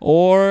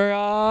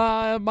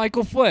 Or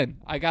Michael Flynn.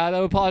 I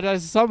gotta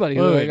apologize to somebody.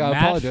 Who I Wait, gotta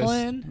Matt apologize.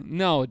 Flynn?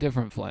 No, a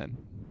different Flynn.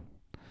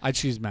 I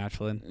choose Matt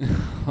Flynn.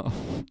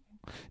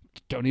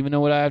 Don't even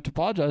know what I have to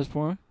apologize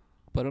for,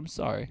 but I'm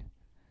sorry.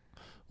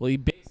 Well, he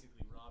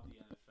basically robbed the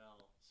NFL,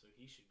 so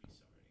he should be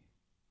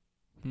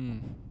sorry.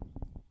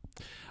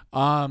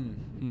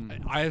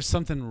 I have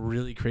something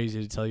really crazy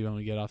to tell you when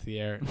we get off the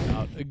air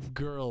about a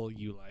girl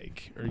you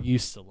like or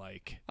used to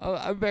like. Oh,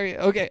 I'm very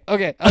okay.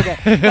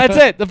 That's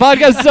it. The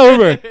podcast's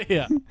over.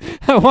 Yeah.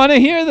 I want to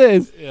hear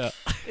this. Yeah.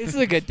 This is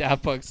a good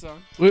Daft Punk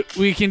song.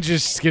 We can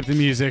just skip the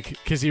music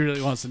because he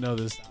really wants to know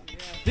this.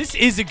 This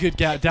is a good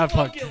Daft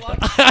Punk.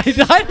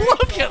 I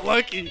love Get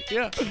Lucky.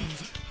 Yeah.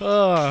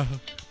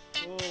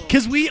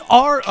 Because we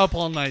are up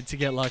all night to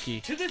get lucky.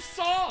 To this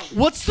song.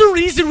 What's the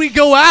reason we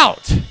go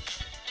out?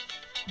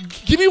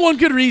 Give me one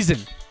good reason.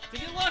 To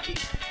get lucky.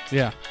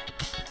 Yeah.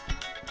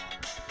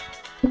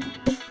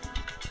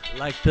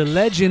 Like the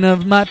legend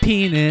of my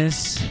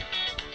penis.